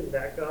 oh, this is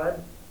that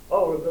God.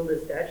 Oh, we'll build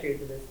a statue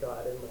to this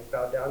God and like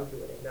bow down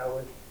to it. And that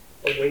was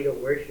a way to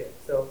worship.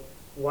 So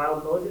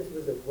while Moses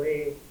was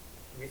away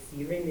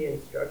receiving the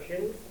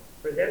instructions,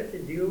 for them to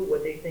do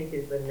what they think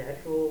is the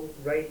natural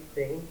right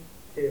thing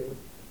to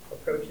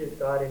approach this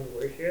God in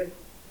worship,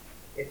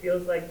 it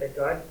feels like the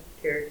God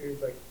character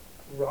is like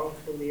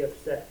wrongfully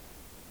upset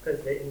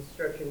because the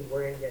instructions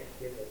weren't yet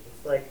given.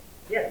 It's like,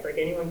 it's like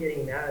anyone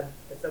getting mad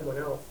at someone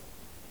else,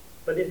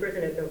 but this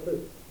person has no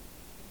clue.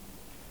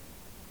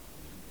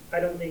 I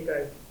don't think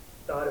I've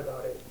thought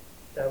about it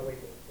that way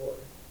before.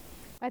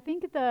 I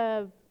think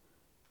the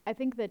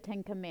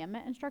Ten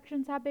Commandment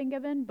instructions have been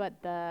given, but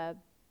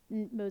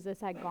Moses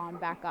had gone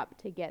back up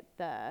to get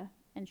the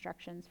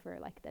instructions for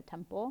like the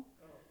temple.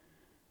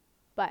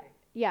 But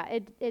yeah,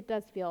 it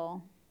does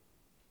feel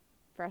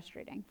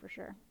frustrating for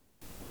sure.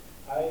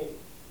 I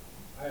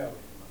always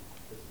love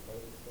this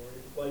Moses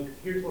story.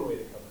 Like, here's one way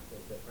to cover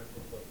it different.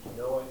 It's like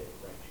Noah is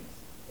righteous,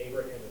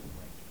 Abraham is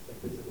righteous. Like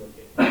this is like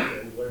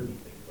we learn these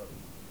things about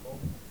these people,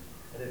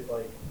 and it's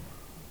like,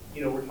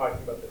 we're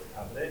talking about this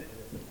covenant and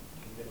this is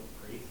kingdom of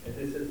priests, and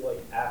this is like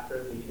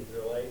after the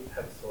Israelites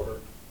have sort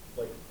of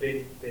like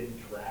been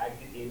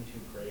dragged into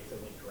grace and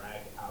like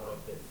dragged out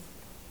of this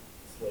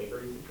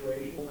slavery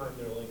situation, and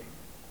they're like,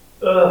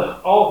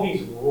 ugh, all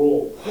these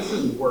rules, this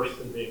is worse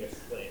than being a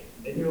slave.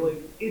 And you're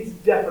like, it's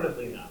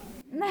definitely not.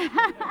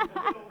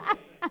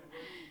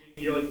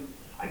 You're like,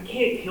 I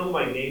can't kill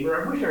my neighbor,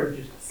 I wish I was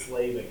just a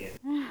slave again.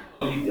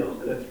 You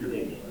don't, that's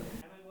ridiculous.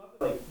 And I love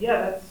it, like,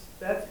 yeah,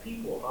 that's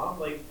people, huh?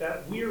 Like,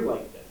 that we're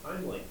like this,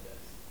 I'm like this.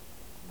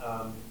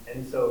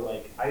 And so,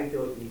 like, I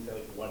feel like when you say,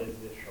 like, what does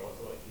this show us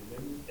about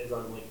humans, is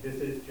I'm like, this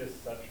is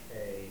just such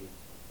a,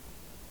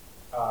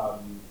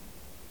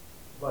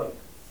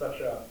 such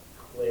a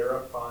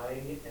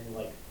clarifying and,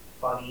 like,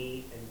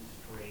 funny and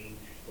strange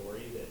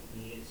story that to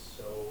me is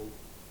so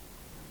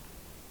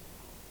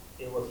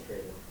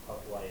illustrative of,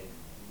 like,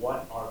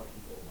 what are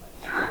people like?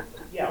 And it's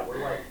like, yeah,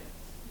 we're like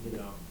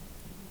this,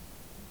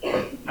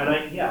 And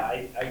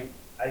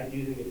I do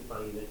think it's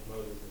funny that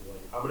Moses is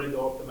like, I'm gonna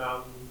go up the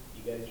mountain,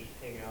 you guys just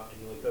hang out,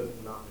 and he like goes up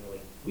the mountain and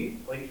like,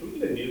 should we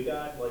get a new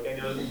God? Like I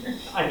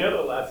know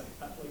the last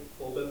God like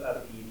pulled us out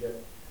of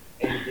Egypt,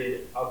 and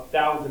did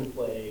 1,000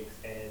 plagues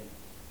and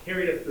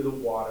carried us through the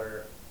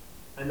water,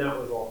 and that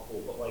was all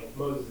cool. But like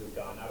Moses is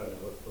gone. I don't know.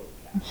 Let's build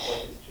a calf.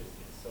 Like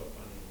it's so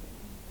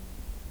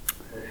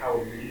funny. Like how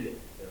we read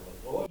it. They're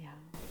like, well, Yeah.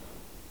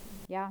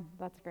 Yeah,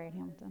 that's great,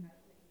 Hamilton.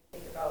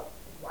 Think about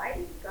why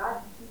does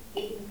God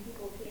keep giving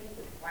people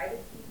chances? Why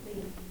does he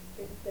think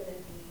it's gonna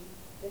be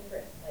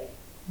different? Like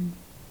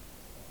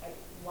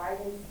why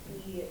does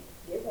he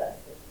give us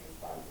this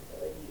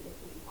responsibility if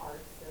we are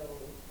so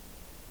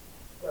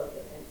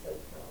broken and so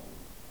prone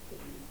to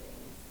these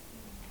things?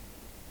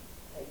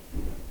 Like,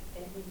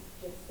 and he's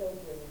just so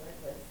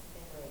relentless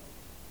and like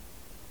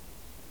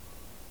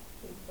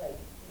he's like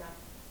not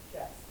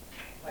just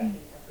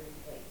wiping every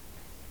like,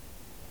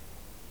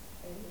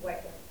 and he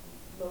wiped up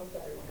most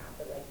everyone out,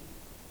 but like he's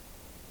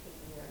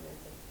taking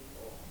remnants of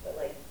people. But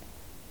like,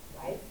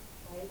 why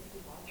is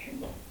he bothering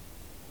them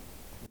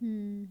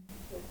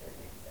to a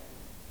certain extent?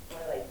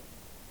 Or like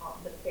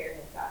the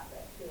fairness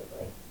aspect too of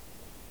like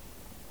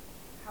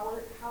how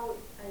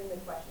I mean the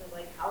question of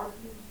like how are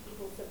these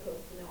people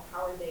supposed to know?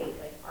 How are they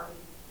like are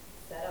we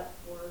set up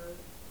for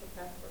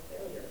success or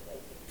failure?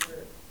 Like if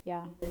you're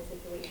Yeah. in this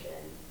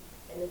situation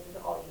and this is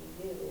all you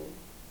knew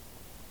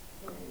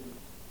and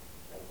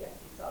like yes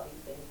you saw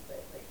these things but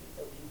like you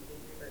so easily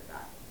revert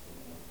back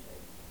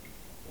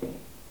to the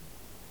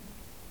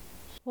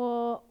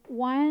Well,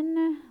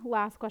 one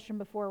last question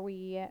before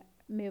we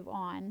move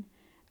on.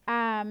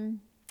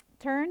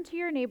 Turn to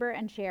your neighbor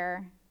and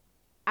share.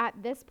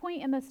 At this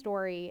point in the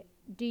story,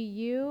 do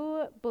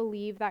you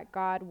believe that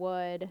God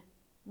would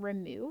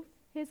remove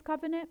his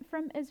covenant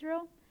from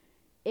Israel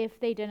if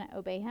they didn't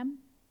obey him?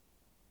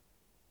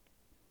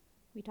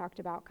 We talked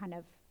about kind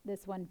of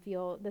this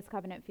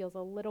covenant feels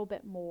a little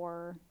bit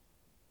more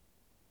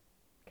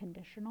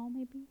conditional,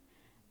 maybe.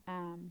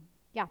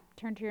 Yeah,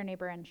 turn to your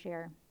neighbor and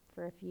share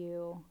for a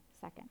few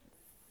seconds.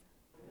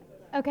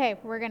 Okay,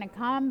 we're going to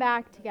come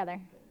back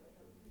together.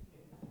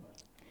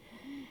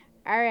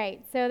 All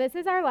right, so this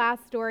is our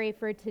last story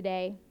for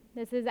today.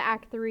 This is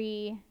Act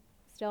 3,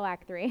 still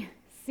Act 3,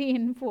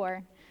 Scene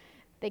 4,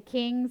 the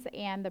kings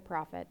and the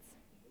prophets.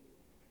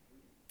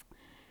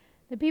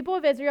 The people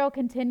of Israel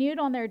continued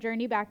on their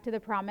journey back to the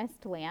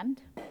promised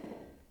land.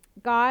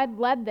 God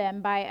led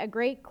them by a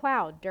great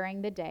cloud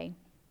during the day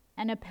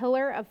and a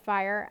pillar of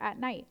fire at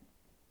night.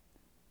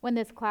 When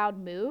this cloud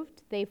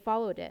moved, they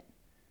followed it,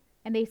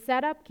 and they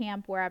set up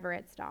camp wherever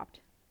it stopped.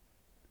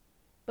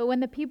 But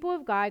when the people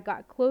of God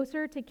got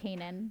closer to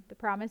Canaan, the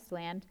promised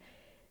land,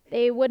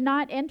 they would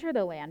not enter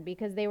the land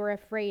because they were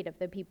afraid of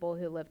the people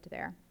who lived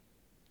there.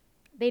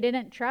 They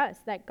didn't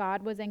trust that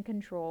God was in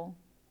control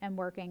and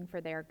working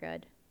for their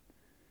good.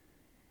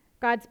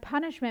 God's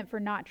punishment for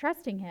not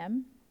trusting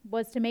him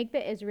was to make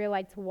the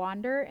Israelites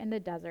wander in the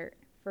desert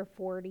for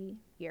 40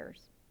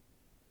 years.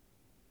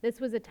 This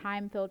was a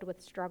time filled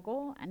with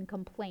struggle and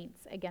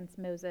complaints against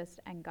Moses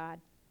and God.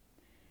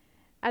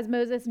 As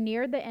Moses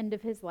neared the end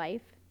of his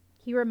life,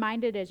 he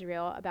reminded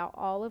Israel about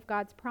all of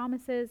God's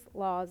promises,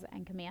 laws,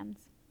 and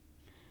commands.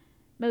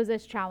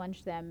 Moses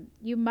challenged them,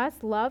 "You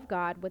must love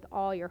God with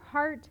all your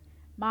heart,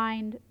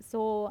 mind,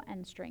 soul,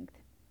 and strength,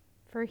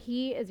 for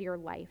he is your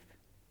life."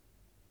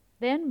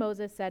 Then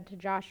Moses said to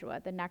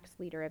Joshua, the next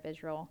leader of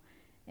Israel,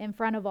 in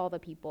front of all the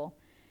people,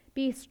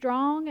 "Be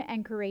strong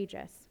and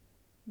courageous.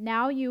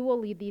 Now you will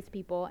lead these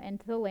people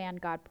into the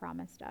land God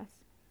promised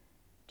us.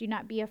 Do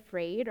not be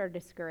afraid or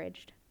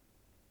discouraged.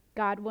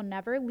 God will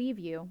never leave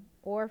you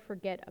or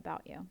forget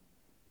about you."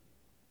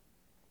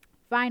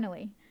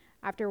 Finally,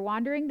 after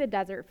wandering the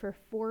desert for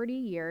 40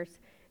 years,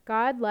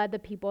 God led the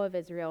people of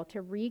Israel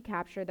to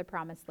recapture the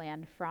promised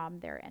land from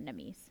their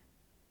enemies.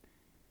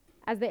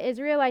 As the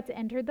Israelites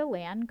entered the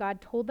land,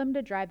 God told them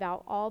to drive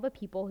out all the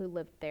people who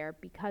lived there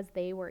because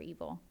they were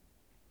evil.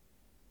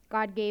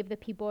 God gave the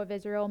people of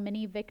Israel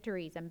many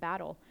victories in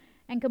battle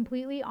and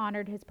completely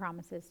honored his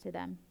promises to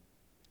them.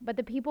 But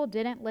the people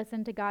didn't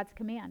listen to God's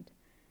command.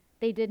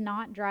 They did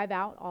not drive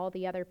out all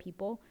the other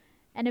people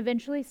and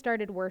eventually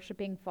started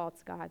worshiping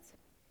false gods.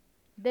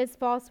 This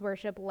false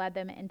worship led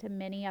them into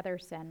many other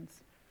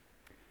sins.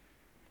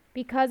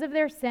 Because of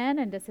their sin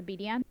and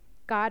disobedience,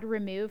 God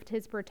removed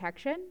his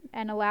protection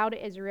and allowed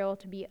Israel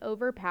to be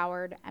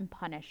overpowered and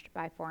punished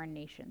by foreign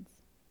nations.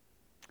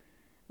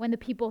 When the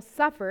people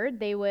suffered,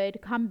 they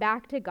would come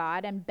back to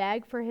God and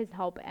beg for his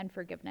help and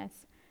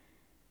forgiveness.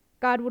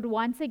 God would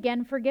once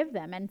again forgive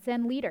them and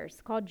send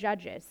leaders called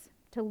judges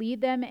to lead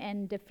them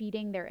in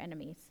defeating their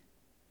enemies.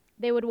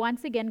 They would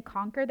once again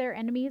conquer their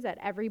enemies at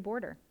every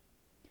border.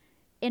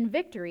 In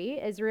victory,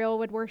 Israel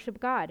would worship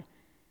God,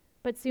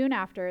 but soon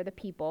after, the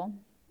people,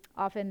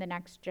 often the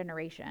next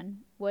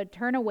generation, would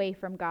turn away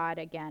from God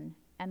again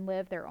and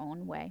live their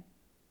own way.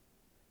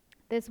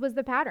 This was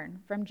the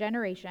pattern from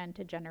generation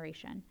to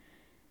generation.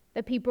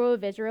 The people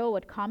of Israel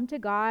would come to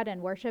God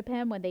and worship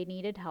him when they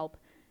needed help,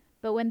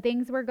 but when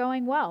things were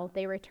going well,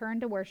 they returned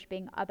to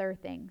worshiping other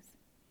things.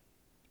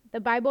 The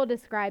Bible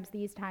describes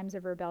these times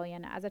of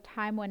rebellion as a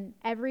time when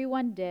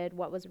everyone did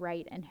what was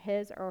right in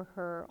his or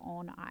her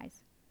own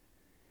eyes.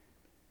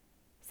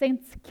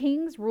 Since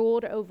kings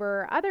ruled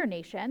over other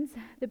nations,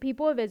 the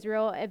people of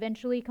Israel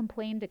eventually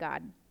complained to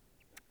God,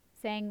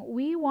 saying,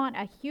 "We want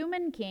a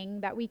human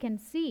king that we can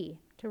see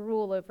to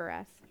rule over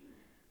us."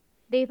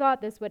 They thought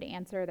this would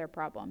answer their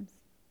problems.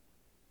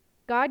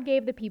 God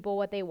gave the people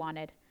what they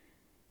wanted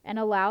and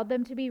allowed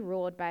them to be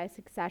ruled by a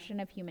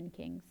succession of human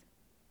kings.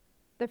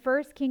 The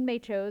first king they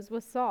chose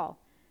was Saul,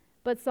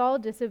 but Saul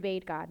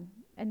disobeyed God,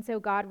 and so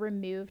God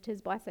removed his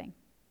blessing.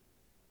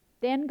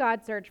 Then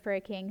God searched for a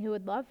king who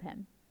would love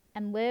him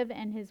and live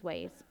in his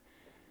ways.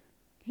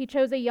 He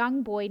chose a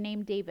young boy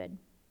named David.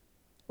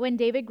 When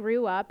David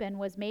grew up and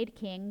was made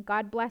king,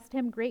 God blessed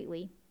him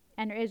greatly,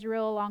 and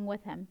Israel along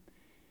with him.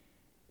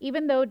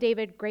 Even though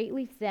David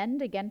greatly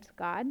sinned against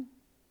God,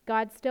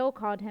 God still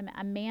called him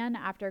a man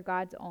after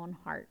God's own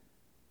heart.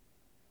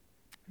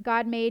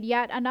 God made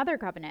yet another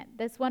covenant,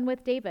 this one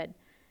with David.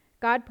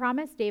 God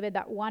promised David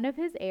that one of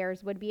his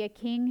heirs would be a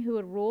king who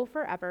would rule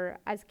forever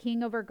as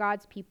king over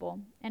God's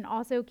people and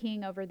also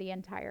king over the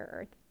entire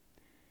earth.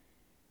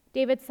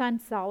 David's son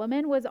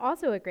Solomon was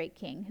also a great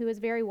king who was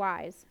very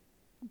wise.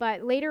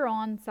 But later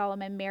on,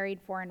 Solomon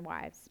married foreign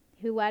wives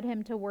who led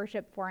him to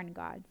worship foreign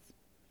gods.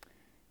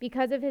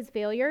 Because of his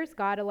failures,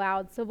 God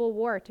allowed civil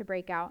war to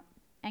break out,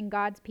 and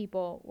God's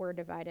people were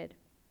divided.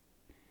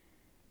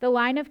 The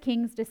line of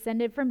kings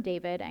descended from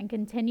David and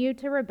continued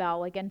to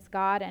rebel against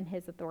God and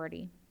his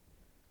authority.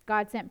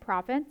 God sent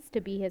prophets to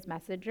be his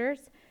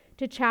messengers,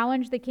 to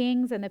challenge the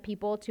kings and the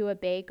people to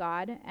obey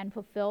God and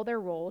fulfill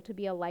their role to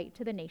be a light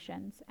to the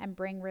nations and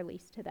bring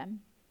release to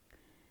them.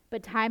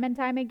 But time and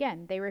time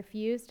again, they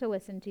refused to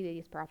listen to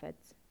these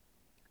prophets.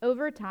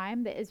 Over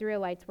time, the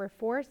Israelites were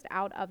forced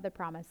out of the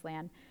promised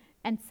land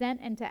and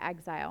sent into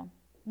exile,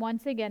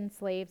 once again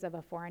slaves of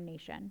a foreign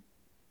nation.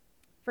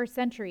 For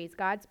centuries,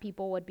 God's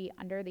people would be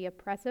under the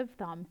oppressive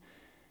thumb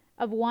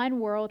of one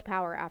world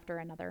power after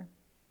another.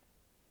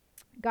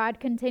 God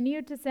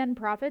continued to send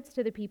prophets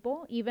to the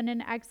people, even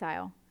in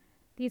exile.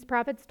 These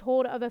prophets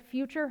told of a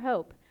future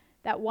hope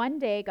that one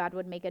day God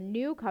would make a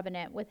new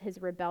covenant with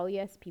his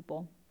rebellious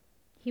people.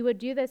 He would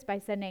do this by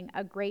sending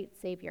a great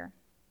Savior,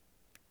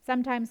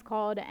 sometimes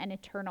called an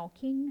eternal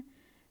king,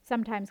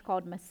 sometimes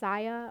called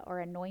Messiah or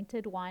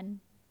anointed one,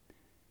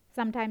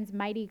 sometimes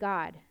mighty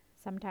God,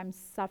 sometimes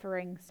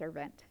suffering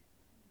servant.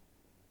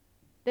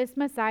 This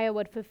Messiah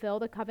would fulfill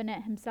the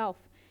covenant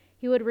himself.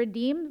 He would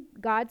redeem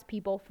God's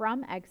people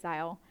from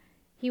exile.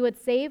 He would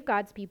save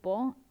God's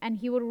people, and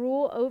he would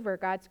rule over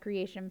God's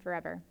creation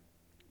forever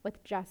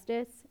with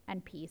justice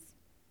and peace.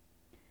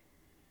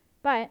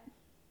 But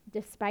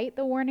despite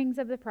the warnings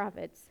of the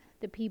prophets,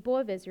 the people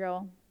of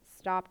Israel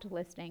stopped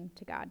listening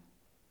to God.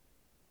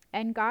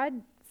 And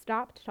God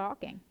stopped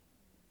talking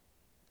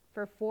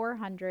for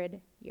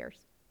 400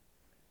 years.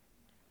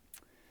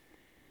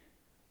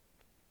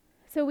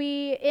 So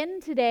we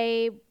end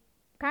today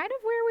kind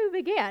of where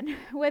we began,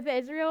 with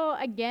Israel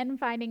again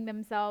finding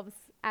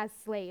themselves as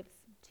slaves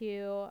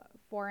to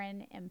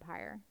foreign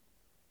empire.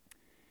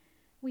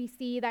 We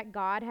see that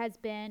God has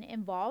been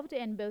involved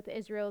in both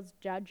Israel's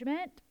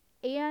judgment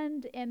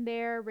and in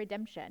their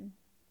redemption.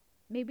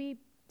 Maybe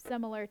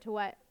similar to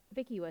what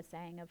Vicky was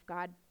saying of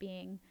God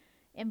being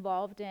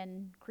involved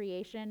in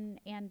creation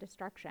and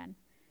destruction.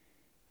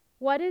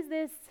 What does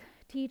this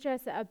teach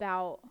us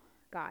about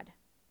God?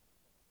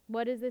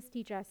 What does this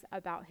teach us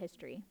about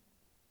history?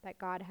 That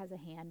God has a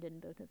hand in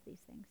both of these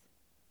things.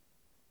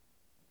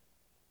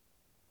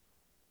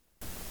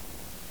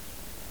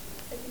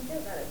 I think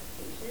that God is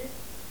patient,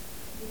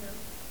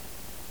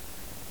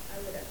 I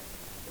would have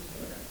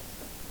destroyed us,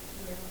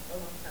 a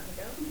long time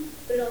ago.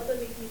 But it also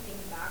makes me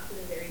think back to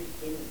the very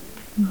beginning.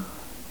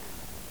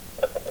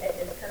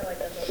 It's kind of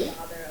like as a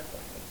father of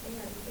like,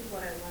 man, this is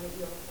what I want to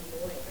do on some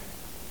lawyer,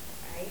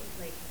 right?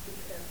 Like, we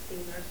could have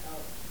saved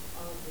ourselves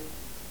all of this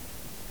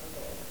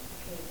struggle,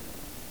 pain,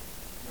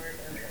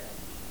 murder,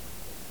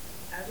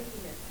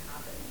 everything that's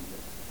happened.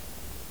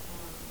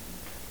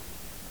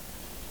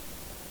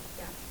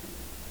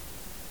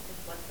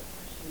 Just what's the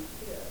question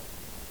too?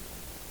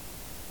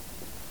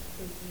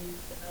 His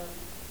use of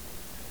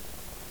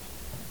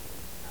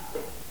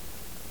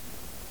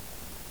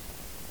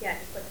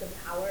just like the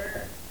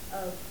power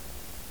of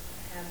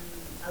him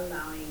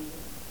allowing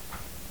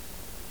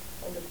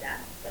all the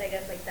death. But I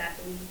guess like that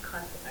we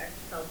cut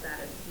ourselves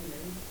out as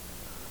humans.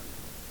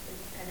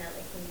 It's kind of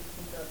like when you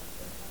think of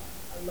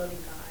a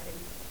loving God. And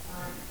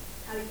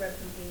Hallie brought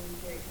something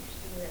very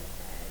interesting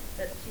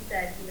that she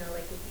said,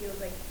 like it feels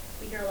like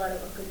we hear a lot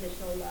of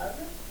unconditional love,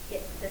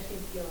 yet there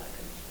seems to be a lot of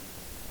conditions,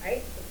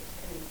 right? So just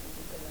kind of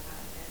thinking of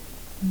that.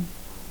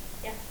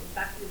 And it's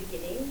back to the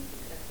beginning, we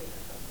could have saved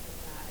ourselves like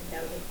that. And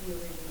that was like the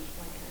original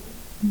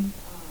plan.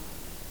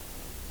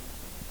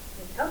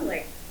 It sounds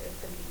like there's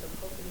going to be some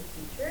hope in the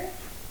future,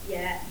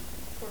 yet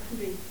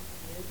 400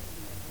 years,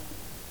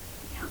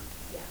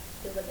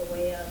 feels like a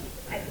way of,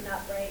 I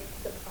cannot break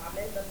the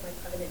promise of my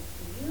covenant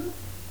to you,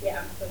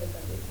 I'm still going to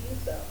with you,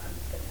 so I'm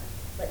just going to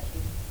let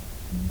you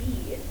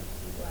be and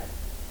see what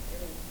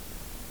you're going to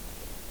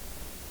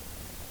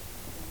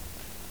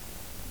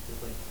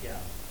It's like,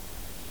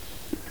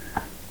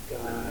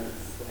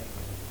 God's like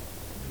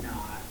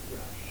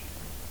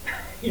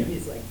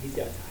he's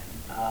got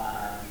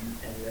time.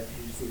 And that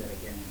you just see that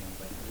again,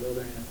 like the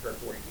wilderness for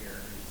 4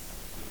 years,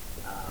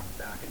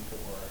 back and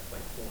forth,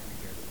 like 400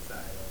 years of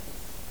silence,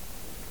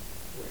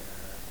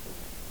 where,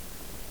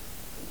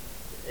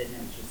 and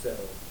it's just so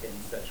in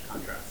such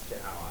contrast to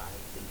how I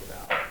think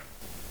about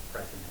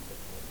pressing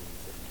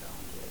difficulties and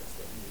challenges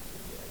that need to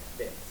be like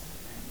fixed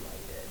and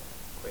righted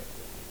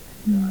quickly,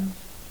 and God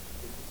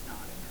is just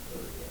not in a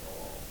hurry at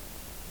all,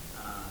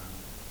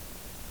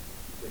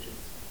 which is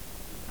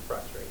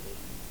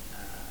frustrating.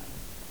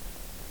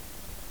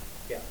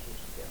 Yeah, it's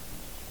just,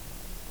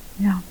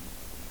 Yeah.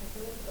 I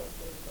feel like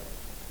also like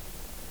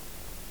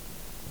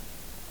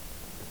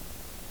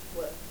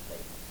what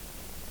like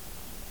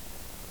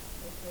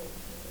I think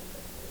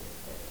that's really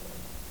saying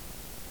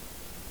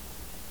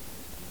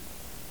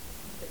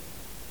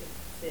if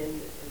sin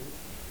is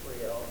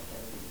real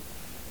and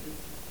this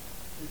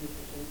the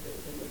decisions that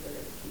humans are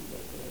gonna keep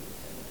making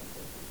and like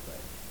this is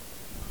like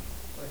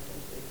or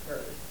essentially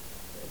cursed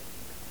if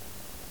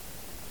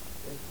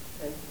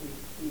essentially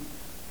keep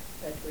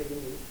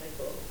perpetuating these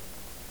cycles.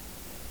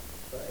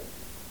 But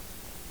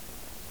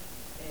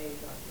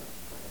God's not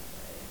trying to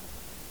play.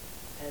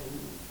 And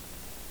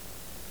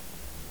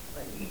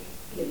like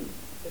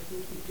if we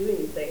keep doing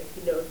these things,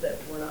 he knows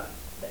that we're not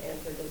the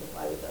answer doesn't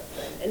lie with us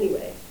then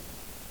anyway.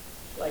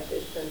 Like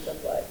this sense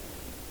of like,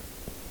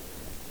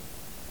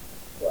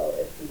 well,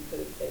 if we could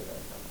have saved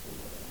ourselves, we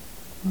would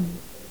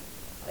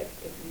have. Like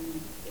if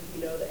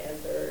you know the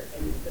answer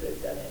and you could have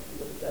done it,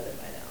 you would have done it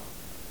by now.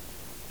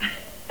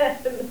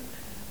 And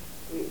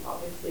we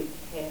obviously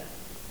can't.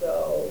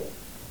 So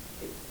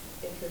it's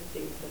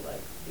interesting to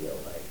like feel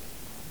like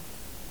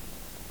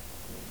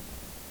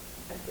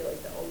I feel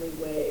like the only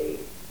way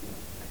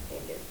I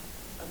can't get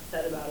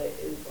upset about it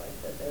is like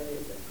that there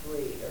is a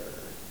greater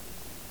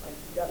like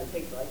you gotta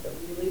take like the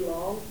really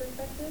long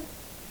perspective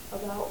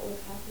about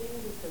what's happening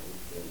because it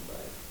seems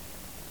like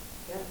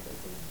yeah, this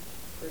is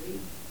pretty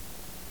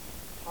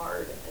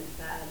hard and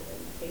sad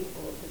and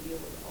painful to deal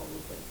with all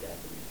this like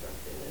death and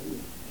destruction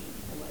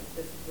and like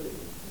this is what it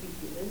means to be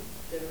human,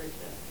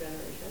 generation after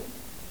generation.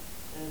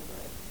 And it's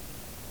like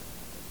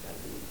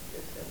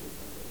there's gotta be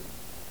something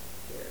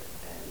here.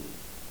 And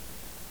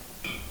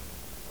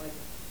like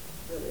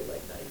really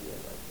like the idea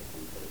of like if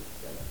we could have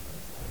done it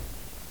ourselves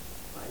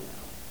by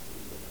now, we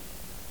would have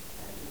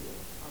and we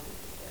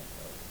obviously can't.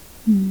 So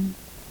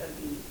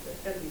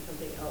there's gotta be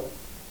something else.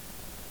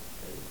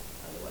 Because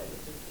otherwise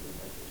it just seems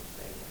like we're just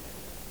saying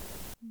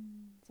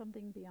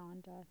Something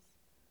beyond us.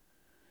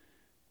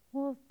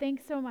 Well,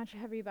 thanks so much,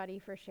 everybody,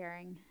 for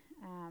sharing.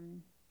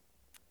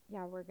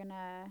 Yeah, we're going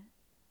to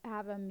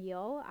have a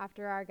meal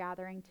after our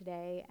gathering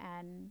today.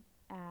 And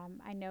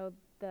I know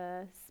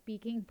the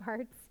speaking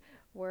parts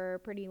were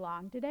pretty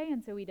long today,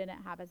 and so we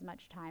didn't have as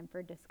much time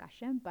for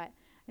discussion. But I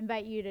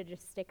invite you to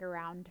just stick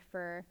around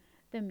for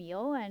the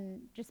meal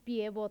and just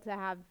be able to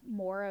have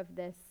more of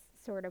this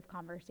sort of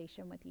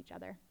conversation with each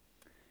other.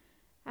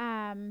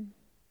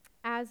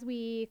 As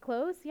we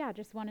close,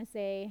 just want to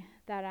say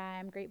that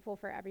I'm grateful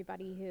for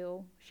everybody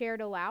who shared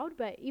aloud,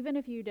 but even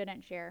if you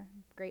didn't share,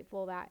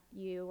 grateful that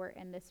you were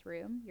in this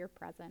room. Your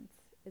presence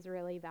is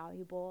really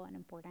valuable and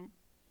important.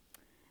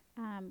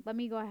 Let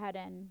me go ahead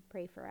and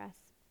pray for us.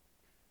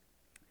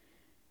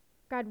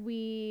 God,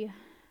 we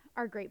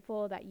are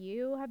grateful that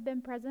you have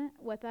been present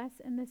with us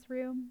in this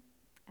room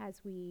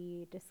as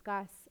we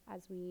discuss,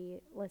 as we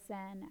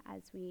listen,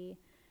 as we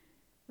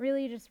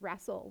really just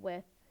wrestle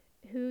with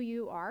who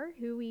you are,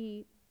 who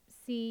we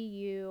see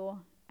you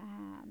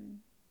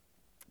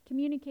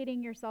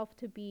communicating yourself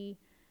to be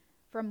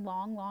from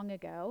long, long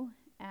ago,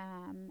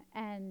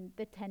 and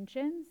the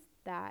tensions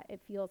that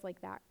it feels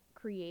like that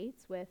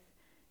creates with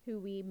who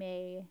we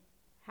may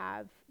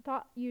have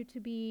thought you to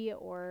be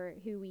or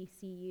who we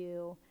see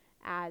you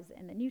as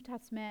in the New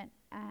Testament.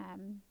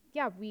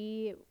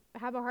 We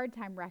have a hard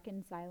time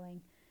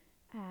reconciling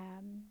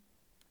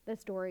the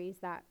stories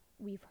that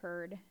we've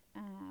heard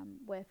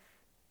with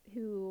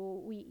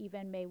who we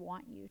even may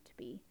want you to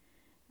be.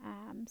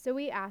 So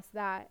we ask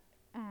that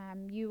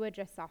you would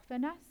just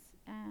soften us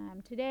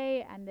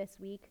today and this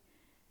week,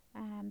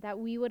 that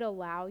we would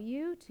allow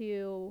you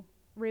to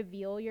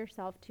reveal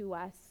yourself to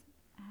us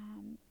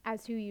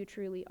as who you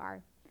truly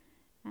are,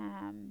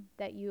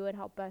 that you would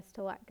help us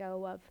to let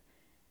go of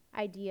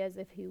ideas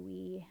of who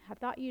we have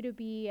thought you to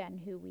be and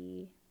who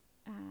we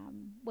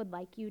would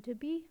like you to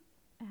be,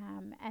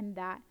 and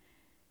that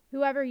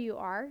whoever you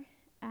are,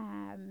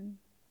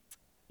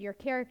 your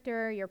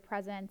character, your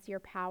presence, your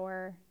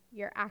power,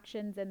 your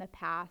actions in the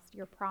past,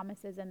 your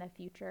promises in the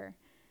future,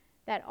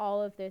 that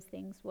all of those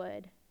things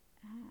would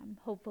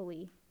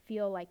hopefully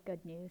feel like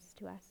good news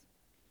to us.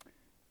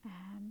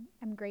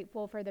 I'm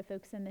grateful for the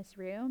folks in this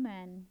room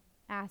and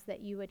ask that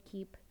you would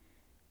keep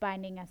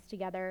binding us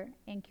together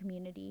in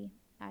community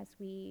as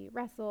we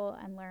wrestle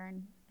and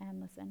learn and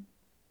listen.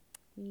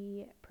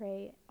 We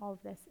pray all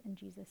of this in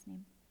Jesus'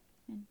 name.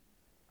 Amen.